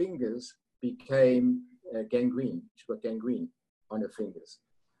 her fingers became gangrene. She got gangrene on her fingers.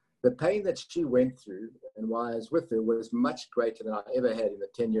 The pain that she went through and why I was with her was much greater than I ever had in the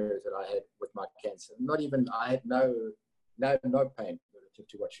 10 years that I had with my cancer. I had no pain relative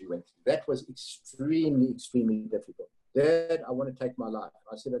to what she went through. That was extremely, extremely difficult. Dad, I want to take my life.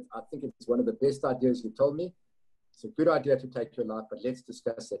 I said, I think it's one of the best ideas you told me. It's a good idea to take your life, but let's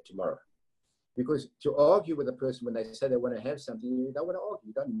discuss that tomorrow. Because to argue with a person when they say they want to have something, you don't want to argue.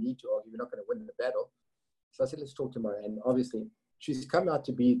 You don't need to argue. You're not going to win the battle. So I said, let's talk tomorrow. And obviously, she's come out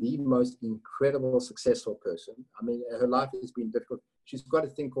to be the most incredible, successful person. I mean, her life has been difficult. She's got a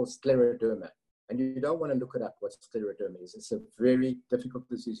thing called scleroderma. And you don't want to look it up, what scleroderma is. It's a very difficult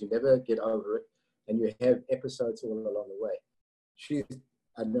disease. You never get over it. And you have episodes all along the way. She's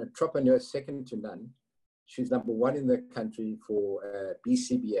an entrepreneur second to none. She's number one in the country for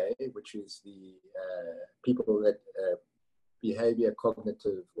BCBA, which is the people that behavior,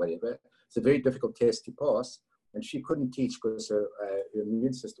 cognitive, whatever. It's a very difficult test to pass. And she couldn't teach because her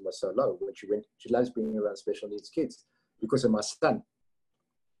immune system was so low. When she loves being around special needs kids because of my son.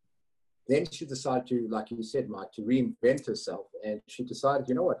 Then she decided to, like you said, Mike, to reinvent herself. And she decided,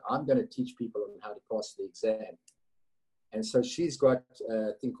 you know what, I'm going to teach people on how to pass the exam. And so she's got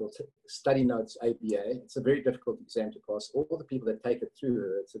a thing called Study Notes ABA. It's a very difficult exam to pass. All the people that take it through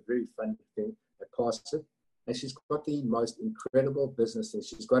her, it's a very fun thing that pass it. And she's got the most incredible business thing.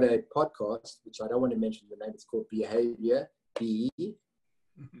 She's got a podcast, which I don't want to mention the name. It's called Behavior, B.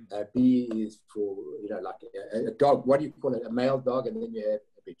 B is for, like a dog. What do you call it? A male dog. And then you have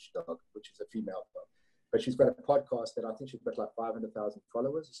a bitch dog, which is a female dog. But she's got a podcast that I think she's got like 500,000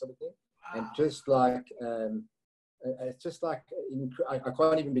 followers or something. Wow. And just like, it's just like, I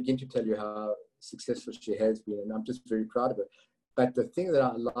can't even begin to tell you how successful she has been. And I'm just very proud of her. But the thing that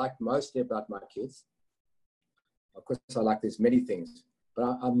I like mostly about my kids, of course, there's many things, but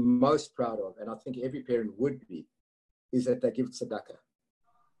I'm most proud of, and I think every parent would be, is that they give tzedakah.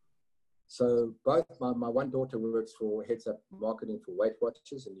 So both my one daughter works for, heads up marketing for Weight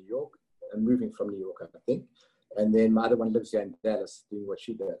Watchers in New York, and moving from New York, I think. And then my other one lives here in Dallas doing what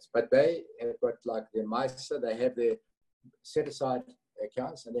she does. But they have got like their MISA, they have their set aside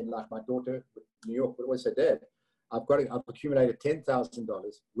accounts. And then like my daughter in New York would always say, Dad, I've accumulated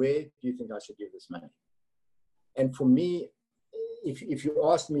 $10,000. Where do you think I should give this money? And for me, if you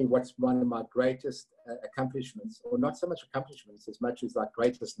ask me what's one of my greatest accomplishments, or not so much accomplishments as much as like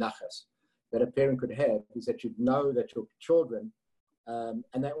greatest nachas that a parent could have, is that you know that your children,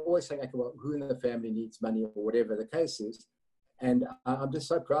 and they're always saying, okay, well, who in the family needs money or whatever the case is. And I'm just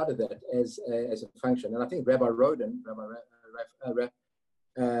so proud of that as a function. And I think Rabbi Roden,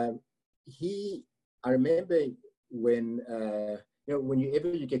 I remember when, whenever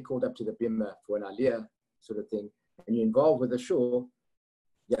you get called up to the bimah for an aliyah sort of thing, and you're involved with the shul,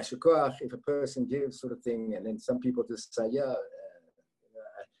 yasher koach, if a person gives sort of thing, and then some people just say,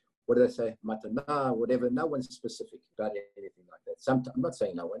 what do they say, matana, whatever. No one's specific about anything like that. I'm not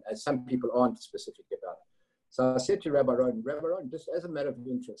saying no one, as some people aren't specific about it. So I said to Rabbi Roden, just as a matter of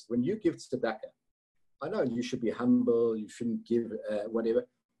interest, when you give tzedakah, I know you should be humble, you shouldn't give whatever.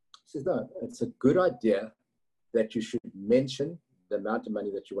 He says, no, it's a good idea that you should mention the amount of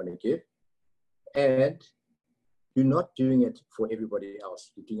money that you want to give, and you're not doing it for everybody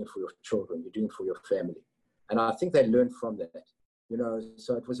else. You're doing it for your children. You're doing it for your family. And I think they learned from that.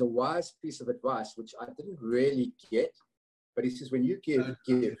 So it was a wise piece of advice, which I didn't really get. But he says, when you give,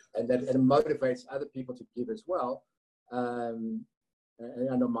 and it motivates other people to give as well. And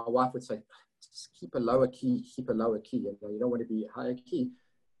I know my wife would say, just keep a lower key. You don't want to be higher key.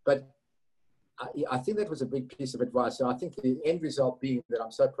 But I think that was a big piece of advice. So I think the end result being that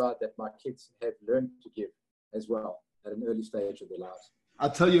I'm so proud that my kids have learned to give as well at an early stage of their lives.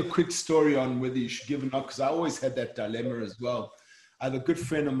 I'll tell you a quick story on whether you should give or not, because I always had that dilemma as well. I have a good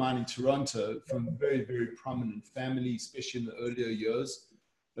friend of mine in Toronto from a very, very prominent family, especially in the earlier years,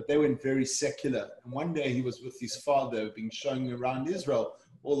 but they went very secular. And one day he was with his father, being showing around Israel,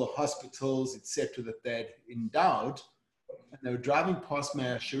 all the hospitals, etc., that they had endowed. And they were driving past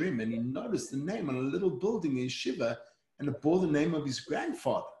Mea Shearim, and he noticed the name on a little building in Shiva, and it bore the name of his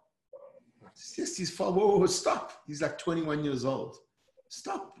grandfather. Just his father, whoa, stop. He's like 21 years old.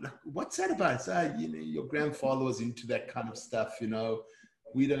 Stop. Like, what's that about? So, your grandfather was into that kind of stuff,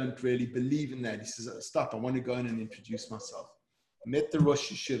 We don't really believe in that. He says, stop, I want to go in and introduce myself. Met the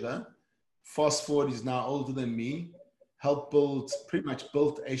Rosh Yeshiva. Fast forward, he's now older than me. Pretty much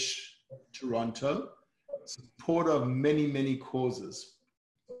built Esh Toronto. Supporter of many, many causes.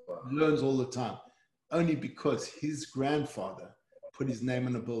 Learns all the time. Only because his grandfather put his name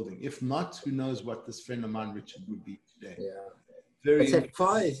on a building. If not, who knows what this friend of mine, Richard, would be today. Yeah.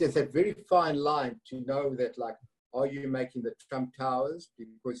 It's a very fine line to know that, like, are you making the Trump Towers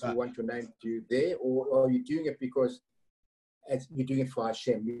because you want your name to be there, or are you doing it because you're doing it for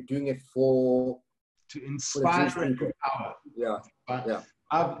Hashem? You're doing it to inspire and empower. Yeah.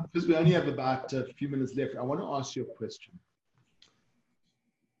 Because we only have about a few minutes left, I want to ask you a question.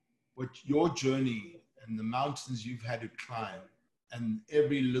 What your journey and the mountains you've had to climb, and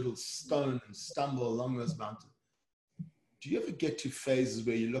every little stone and stumble along those mountains, do you ever get to phases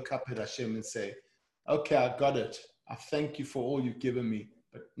where you look up at Hashem and say, okay, I got it. I thank you for all you've given me,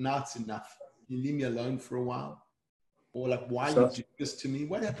 but now it's enough. Can you leave me alone for a while? Or like, why you do this to me?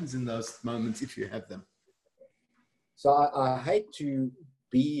 What happens in those moments if you have them? So I hate to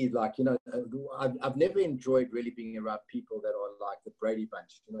be like, I've never enjoyed really being around people that are like the Brady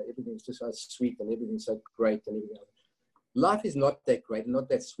Bunch. Everything's just so sweet and everything's so great and everything else. Life is not that great and not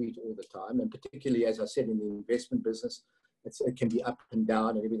that sweet all the time. And particularly, as I said, in the investment business, it can be up and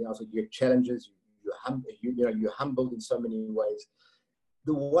down and everything else. You have challenges. You're humbled in so many ways.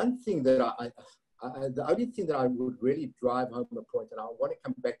 The one thing that the only thing that I would really drive home the point, and I want to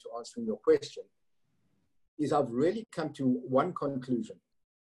come back to answering your question, is I've really come to one conclusion,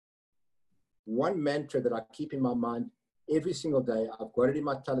 one mantra that I keep in my mind every single day. I've got it in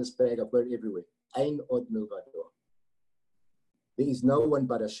my talis bag. I've got it everywhere. Ein od milvado. There is no one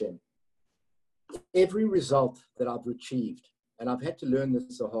but Hashem. Every result that I've achieved, and I've had to learn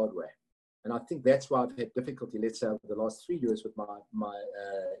this the hard way, and I think that's why I've had difficulty, let's say, over the last 3 years with my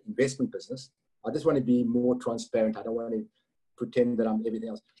investment business. I just want to be more transparent. I don't want to pretend that I'm everything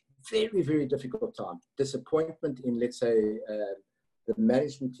else. Very, very difficult time. Disappointment in, let's say, the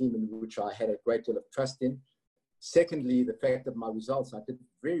management team in which I had a great deal of trust in. Secondly, the fact that my results, I did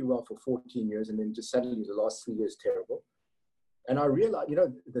very well for 14 years, and then just suddenly the last 3 years, terrible. And I realized,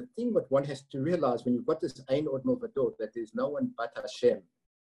 the thing that one has to realize when you've got this Ein od milvado, that there's no one but Hashem.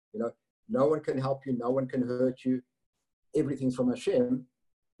 No one can help you, no one can hurt you. everything's from Hashem,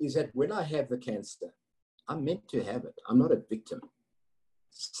 is that when I have the cancer, I'm meant to have it. I'm not a victim.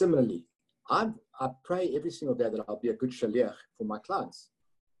 Similarly, I pray every single day that I'll be a good shaliach for my clients.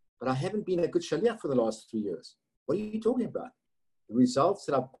 But I haven't been a good shaliach for the last 3 years. What are you talking about? The results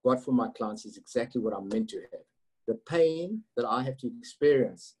that I've got for my clients is exactly what I'm meant to have. The pain that I have to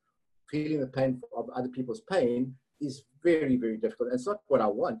experience, feeling the pain of other people's pain, is very, very difficult. And it's not what I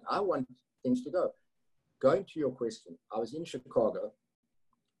want. I want things to go. Going to your question, I was in Chicago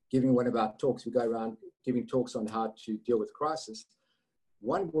giving one of our talks. We go around giving talks on how to deal with crisis.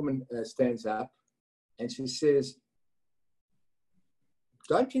 One woman stands up and she says,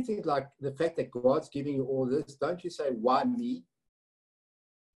 don't you think, like, the fact that God's giving you all this, don't you say, why me?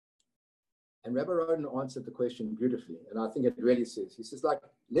 And Rabbi Roden answered the question beautifully. And I think it really says, he says, like,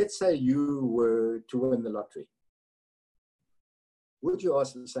 let's say you were to win the lottery. Would you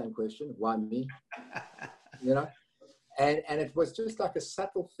ask the same question? Why me? You know? And it was just like a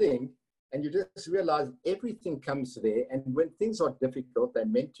subtle thing. And you just realize everything comes there. And when things are difficult, they're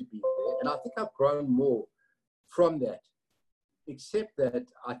meant to be there. And I think I've grown more from that. Except that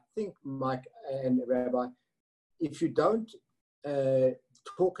I think, Mike and Rabbi, if you don't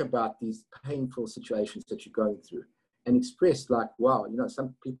talk about these painful situations that you're going through and express, like, wow, you know,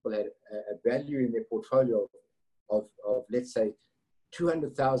 some people had a value in their portfolio of let's say,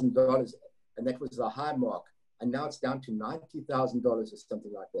 $200,000, and that was the high mark, and now it's down to $90,000 or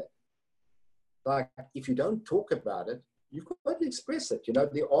something like that. Like, if you don't talk about it, you've got to express it. You know,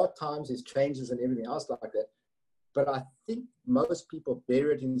 there are times there's changes and everything else like that. But I think most people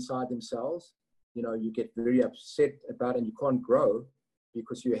bear it inside themselves. You know, you get very upset about it and you can't grow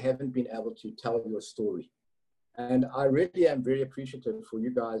because you haven't been able to tell your story. And I really am very appreciative for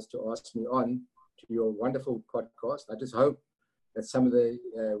you guys to ask me on to your wonderful podcast. I just hope that some of the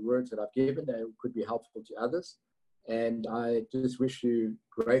words that I've given could be helpful to others. And I just wish you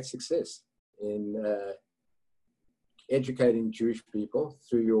great success in educating Jewish people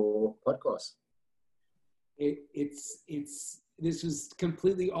through your podcast. This was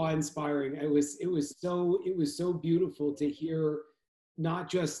completely awe-inspiring. It was so beautiful to hear, not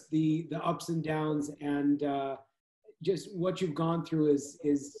just the ups and downs, and just what you've gone through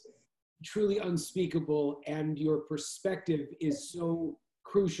is truly unspeakable, and your perspective is so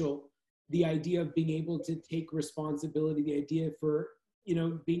crucial. The idea of being able to take responsibility, the idea for, you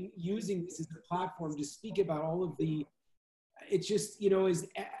know, using this as a platform to speak about all of the, it's just, you know,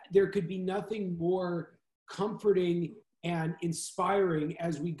 there could be nothing more comforting and inspiring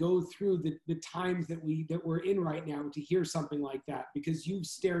as we go through the times that we're in right now, to hear something like that, because you've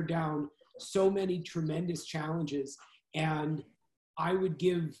stared down so many tremendous challenges, and I would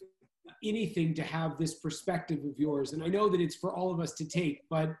give anything to have this perspective of yours. And I know that it's for all of us to take,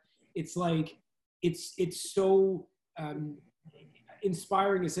 but it's like, it's so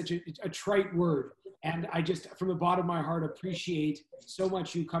inspiring is such a trite word. And I just, from the bottom of my heart, appreciate so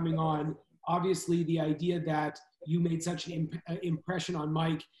much you coming on. Obviously, the idea that you made such an impression on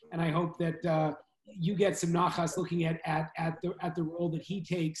Mike, and I hope that you get some nachas looking at the role that he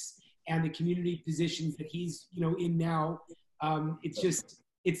takes and the community positions that he's, you know, in now.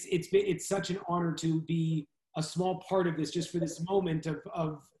 It's such an honor to be a small part of this, just for this moment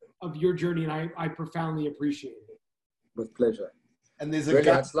of your journey, and I profoundly appreciate it. With pleasure. And there's a really,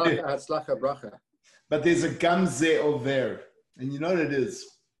 hatzlacha bracha. But there's a gamze over, and you know what it is.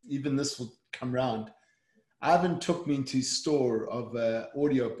 Even this will come round. Ivan took me into his store of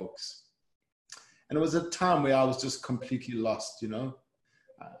audiobooks, and it was a time where I was just completely lost. You know,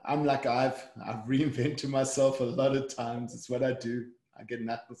 I'm like I've reinvented myself a lot of times. It's what I do. I get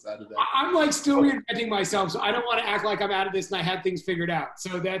nothing out of that. I'm like still reinventing myself, so I don't want to act like I'm out of this and I had things figured out.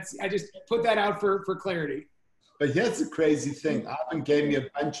 So I just put that out for clarity. But here's the crazy thing. Ivan gave me a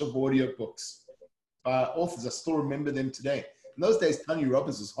bunch of audiobooks by authors. I still remember them today. In those days, Tony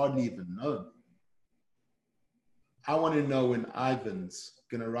Robbins was hardly even known. I want to know when Ivan's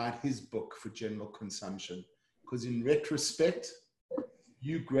going to write his book for general consumption. Because in retrospect,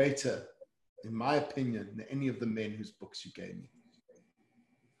 you're greater, in my opinion, than any of the men whose books you gave me.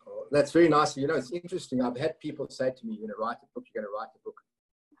 That's very nice. You know, it's interesting. I've had people say to me, you're going to write a book, you're going to write a book.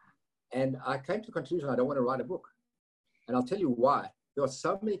 And I came to the conclusion, I don't want to write a book. And I'll tell you why. There are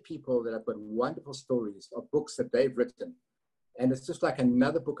so many people that have got wonderful stories of books that they've written. And it's just like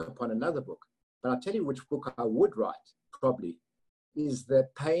another book upon another book. But I'll tell you which book I would write, probably, is the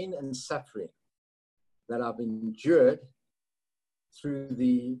pain and suffering that I've endured through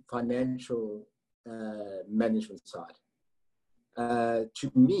the financial management side.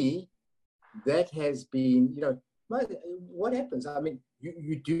 To me, that has been, you know, what happens? I mean,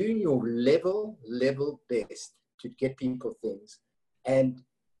 you're doing your level best to get people things, and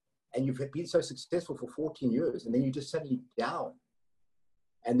you've been so successful for 14 years, and then you just suddenly down.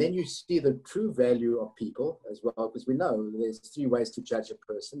 And then you see the true value of people as well, because we know there's 3 ways to judge a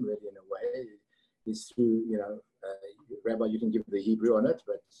person, really, in a way. Is through, Rabbi, you can give the Hebrew on it,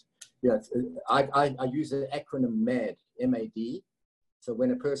 but I use the acronym MAD, M-A-D. So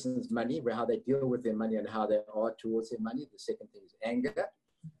when a person's money, how they deal with their money and how they are towards their money. The second thing is anger.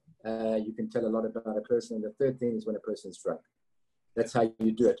 You can tell a lot about a person. And the third thing is when a person's drunk. That's how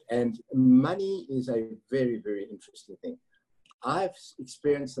you do it. And money is a very, very interesting thing. I've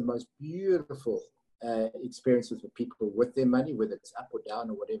experienced the most beautiful experiences with people with their money, whether it's up or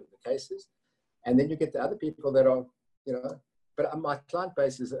down or whatever the case is. And then you get the other people that are, but my client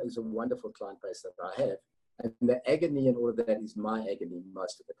base is a wonderful client base that I have. And the agony and all of that is my agony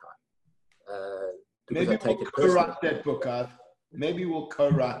most of the time. Maybe we'll co-write that book, Art. Maybe we'll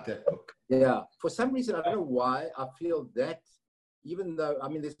co-write that book. Yeah. For some reason, I don't know why, I feel that even though,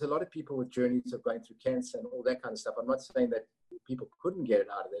 there's a lot of people with journeys of going through cancer and all that kind of stuff. I'm not saying that people couldn't get it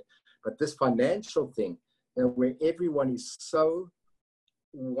out of it, but this financial thing, where everyone is so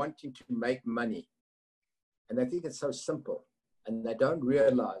wanting to make money, and they think it's so simple, and they don't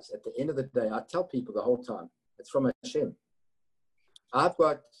realize at the end of the day, I tell people the whole time, it's from Hashem. I've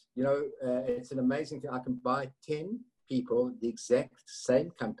got, it's an amazing thing. I can buy 10 people, the exact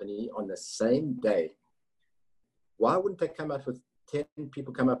same company on the same day. Why wouldn't they come up with 10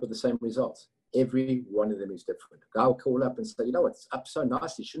 people come up with the same results? Every one of them is different. A guy will call up and say, it's up so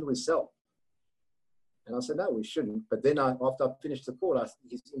nicely, shouldn't we sell? And I said, no, we shouldn't. But then after I finished the call,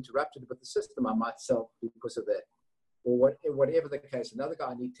 he's interrupted with the system. I might sell because of that. Or whatever the case. Another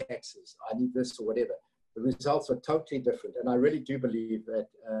guy, I need taxes, I need this or whatever. The results are totally different. And I really do believe that,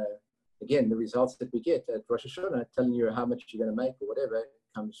 again, the results that we get at Rosh Hashanah, telling you how much you're going to make or whatever,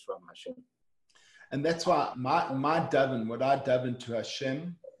 comes from Hashem. And that's why what I daven to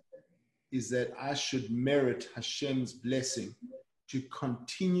Hashem is that I should merit Hashem's blessing to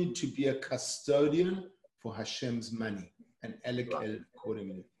continue to be a custodian for Hashem's money and allocate it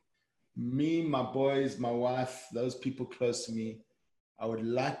accordingly. Me, my boys, my wife, those people close to me, I would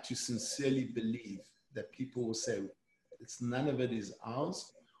like to sincerely believe that people will say, none of it is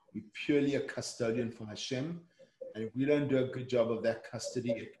ours. We're purely a custodian for Hashem. And if we don't do a good job of that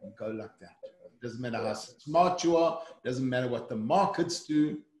custody, it can go like that. It doesn't matter how smart you are. It doesn't matter what the markets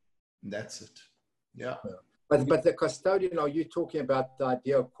do. And that's it. Yeah. But the custodian, are you talking about the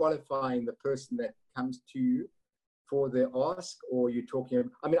idea of qualifying the person that comes to you for the ask, or are you talking,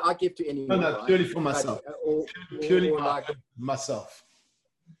 I give to anyone. No, right? purely for myself. Purely myself.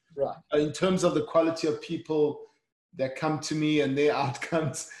 Right. In terms of the quality of people that come to me and their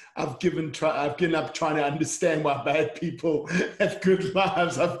outcomes, I've given up trying to understand why bad people have good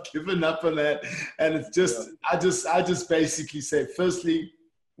lives. I've given up on that. And it's just, I just basically say, firstly,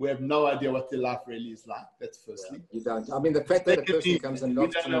 we have no idea what their life really is like. That's firstly. You don't. The fact that a person comes and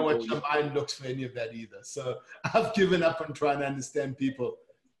knocks, we don't know what your mind looks for any of that either. So I've given up on trying to understand people.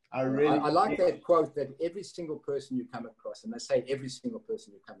 I like that quote that every single person you come across, and I say every single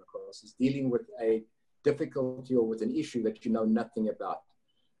person you come across, is dealing with a difficulty or with an issue that you know nothing about.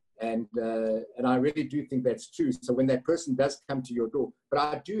 And I really do think that's true. So when that person does come to your door, but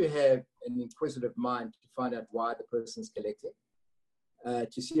I do have an inquisitive mind to find out why the person's collecting.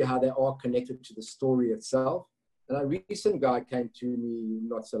 To see how they are connected to the story itself. And a recent guy came to me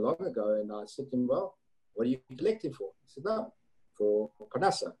not so long ago, and I said to him, well, what are you collecting for? He said, no, for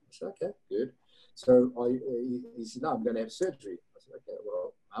Parnassa. I said, okay, good. So he said, no, I'm going to have surgery. I said, okay,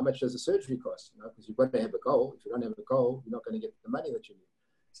 well, how much does the surgery cost? Because you've got to have a goal. If you don't have a goal, you're not going to get the money that you need.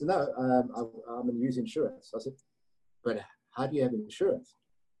 He said, no, I'm going to use insurance. I said, but how do you have insurance?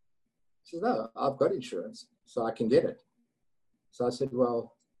 He said, no, I've got insurance, so I can get it. So I said,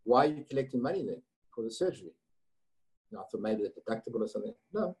 well, why are you collecting money then for the surgery? I thought maybe the deductible or something.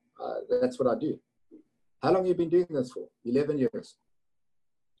 No, that's what I do. How long have you been doing this for? 11 years.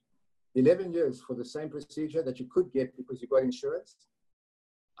 11 years for the same procedure that you could get because you got insurance?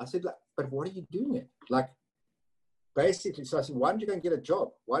 I said, but what are you doing it? Basically, so I said, why don't you go and get a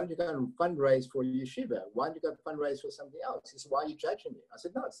job? Why don't you go and fundraise for yeshiva? Why don't you go and fundraise for something else? He said, why are you judging me? I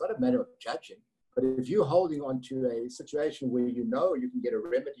said, no, it's not a matter of judging. But if you're holding on to a situation where you know you can get a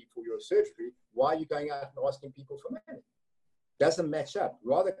remedy for your surgery, why are you going out and asking people for money? Doesn't match up.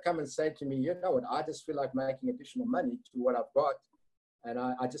 Rather come and say to me, you know what, I just feel like making additional money to what I've got, and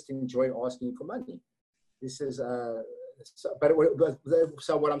I just enjoy asking for money. This is, so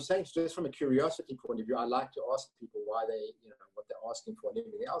what I'm saying is just from a curiosity point of view, I like to ask people why they, what they're asking for and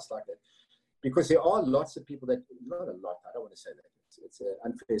everything else like that. Because there are lots of people that, not a lot, I don't want to say that. it's an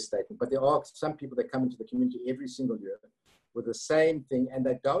unfair statement. But there are some people that come into the community every single year with the same thing, and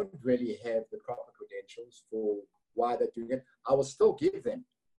they don't really have the proper credentials for why they're doing it. I will still give them.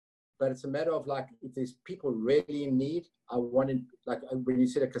 But it's a matter of like, if there's people really in need, I want to, like when you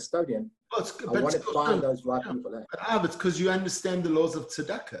said a custodian, I want to find those right people. But it's because you understand the laws of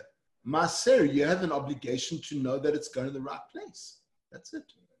tzedakah. Maaser, you have an obligation to know that it's going to the right place. That's it,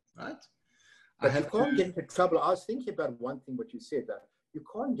 right? But you can't get into trouble. I was thinking about one thing, what you said, that you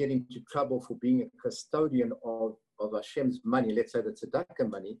can't get into trouble for being a custodian of Hashem's money, let's say the tzedakah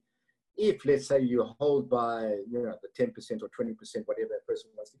money, if, let's say, you hold by, the 10% or 20%, whatever that person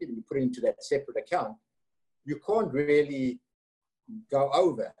wants to give, and you put it into that separate account, you can't really go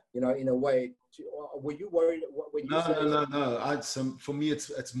over, in a way. Were you worried when you said? No. For me,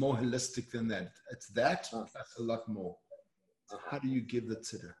 it's more holistic than that. It's that, that's a lot more. How do you give the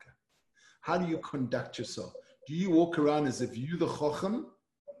tzedakah? How do you conduct yourself? Do you walk around as if you the chochem,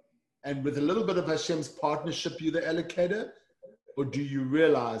 and with a little bit of Hashem's partnership, you the allocator? Or do you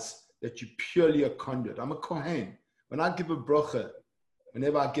realize that you're purely a conduit? I'm a kohen. When I give a bracha,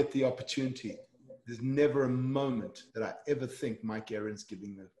 whenever I get the opportunity, there's never a moment that I ever think Mike Aaron's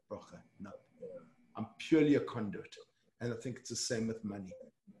giving the bracha. No. I'm purely a conduit. And I think it's the same with money.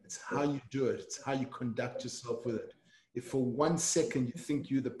 It's how you do it. It's how you conduct yourself with it. If for 1 second you think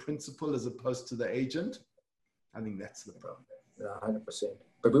you're the principal as opposed to the agent, I think that's the problem. 100%.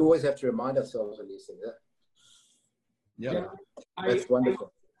 But we always have to remind ourselves of these things. Yeah. That's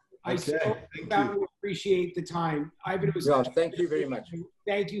wonderful. I so appreciate the time. Ivan, it was thank you very much.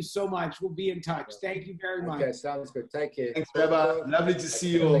 Thank you so much. We'll be in touch. Thank you very much. Okay, sounds good. Take care. Thanks, Rabbi. Lovely to see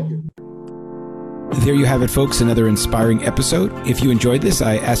you all. There you have it, folks, another inspiring episode. If you enjoyed this,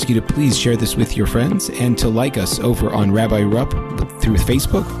 I ask you to please share this with your friends and to like us over on Rabbi Rupp through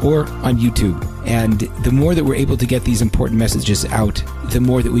Facebook or on YouTube. And the more that we're able to get these important messages out, the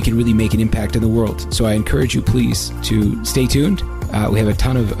more that we can really make an impact in the world. So I encourage you, please, to stay tuned. We have a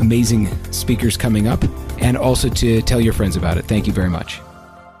ton of amazing speakers coming up, and also to tell your friends about it. Thank you very much.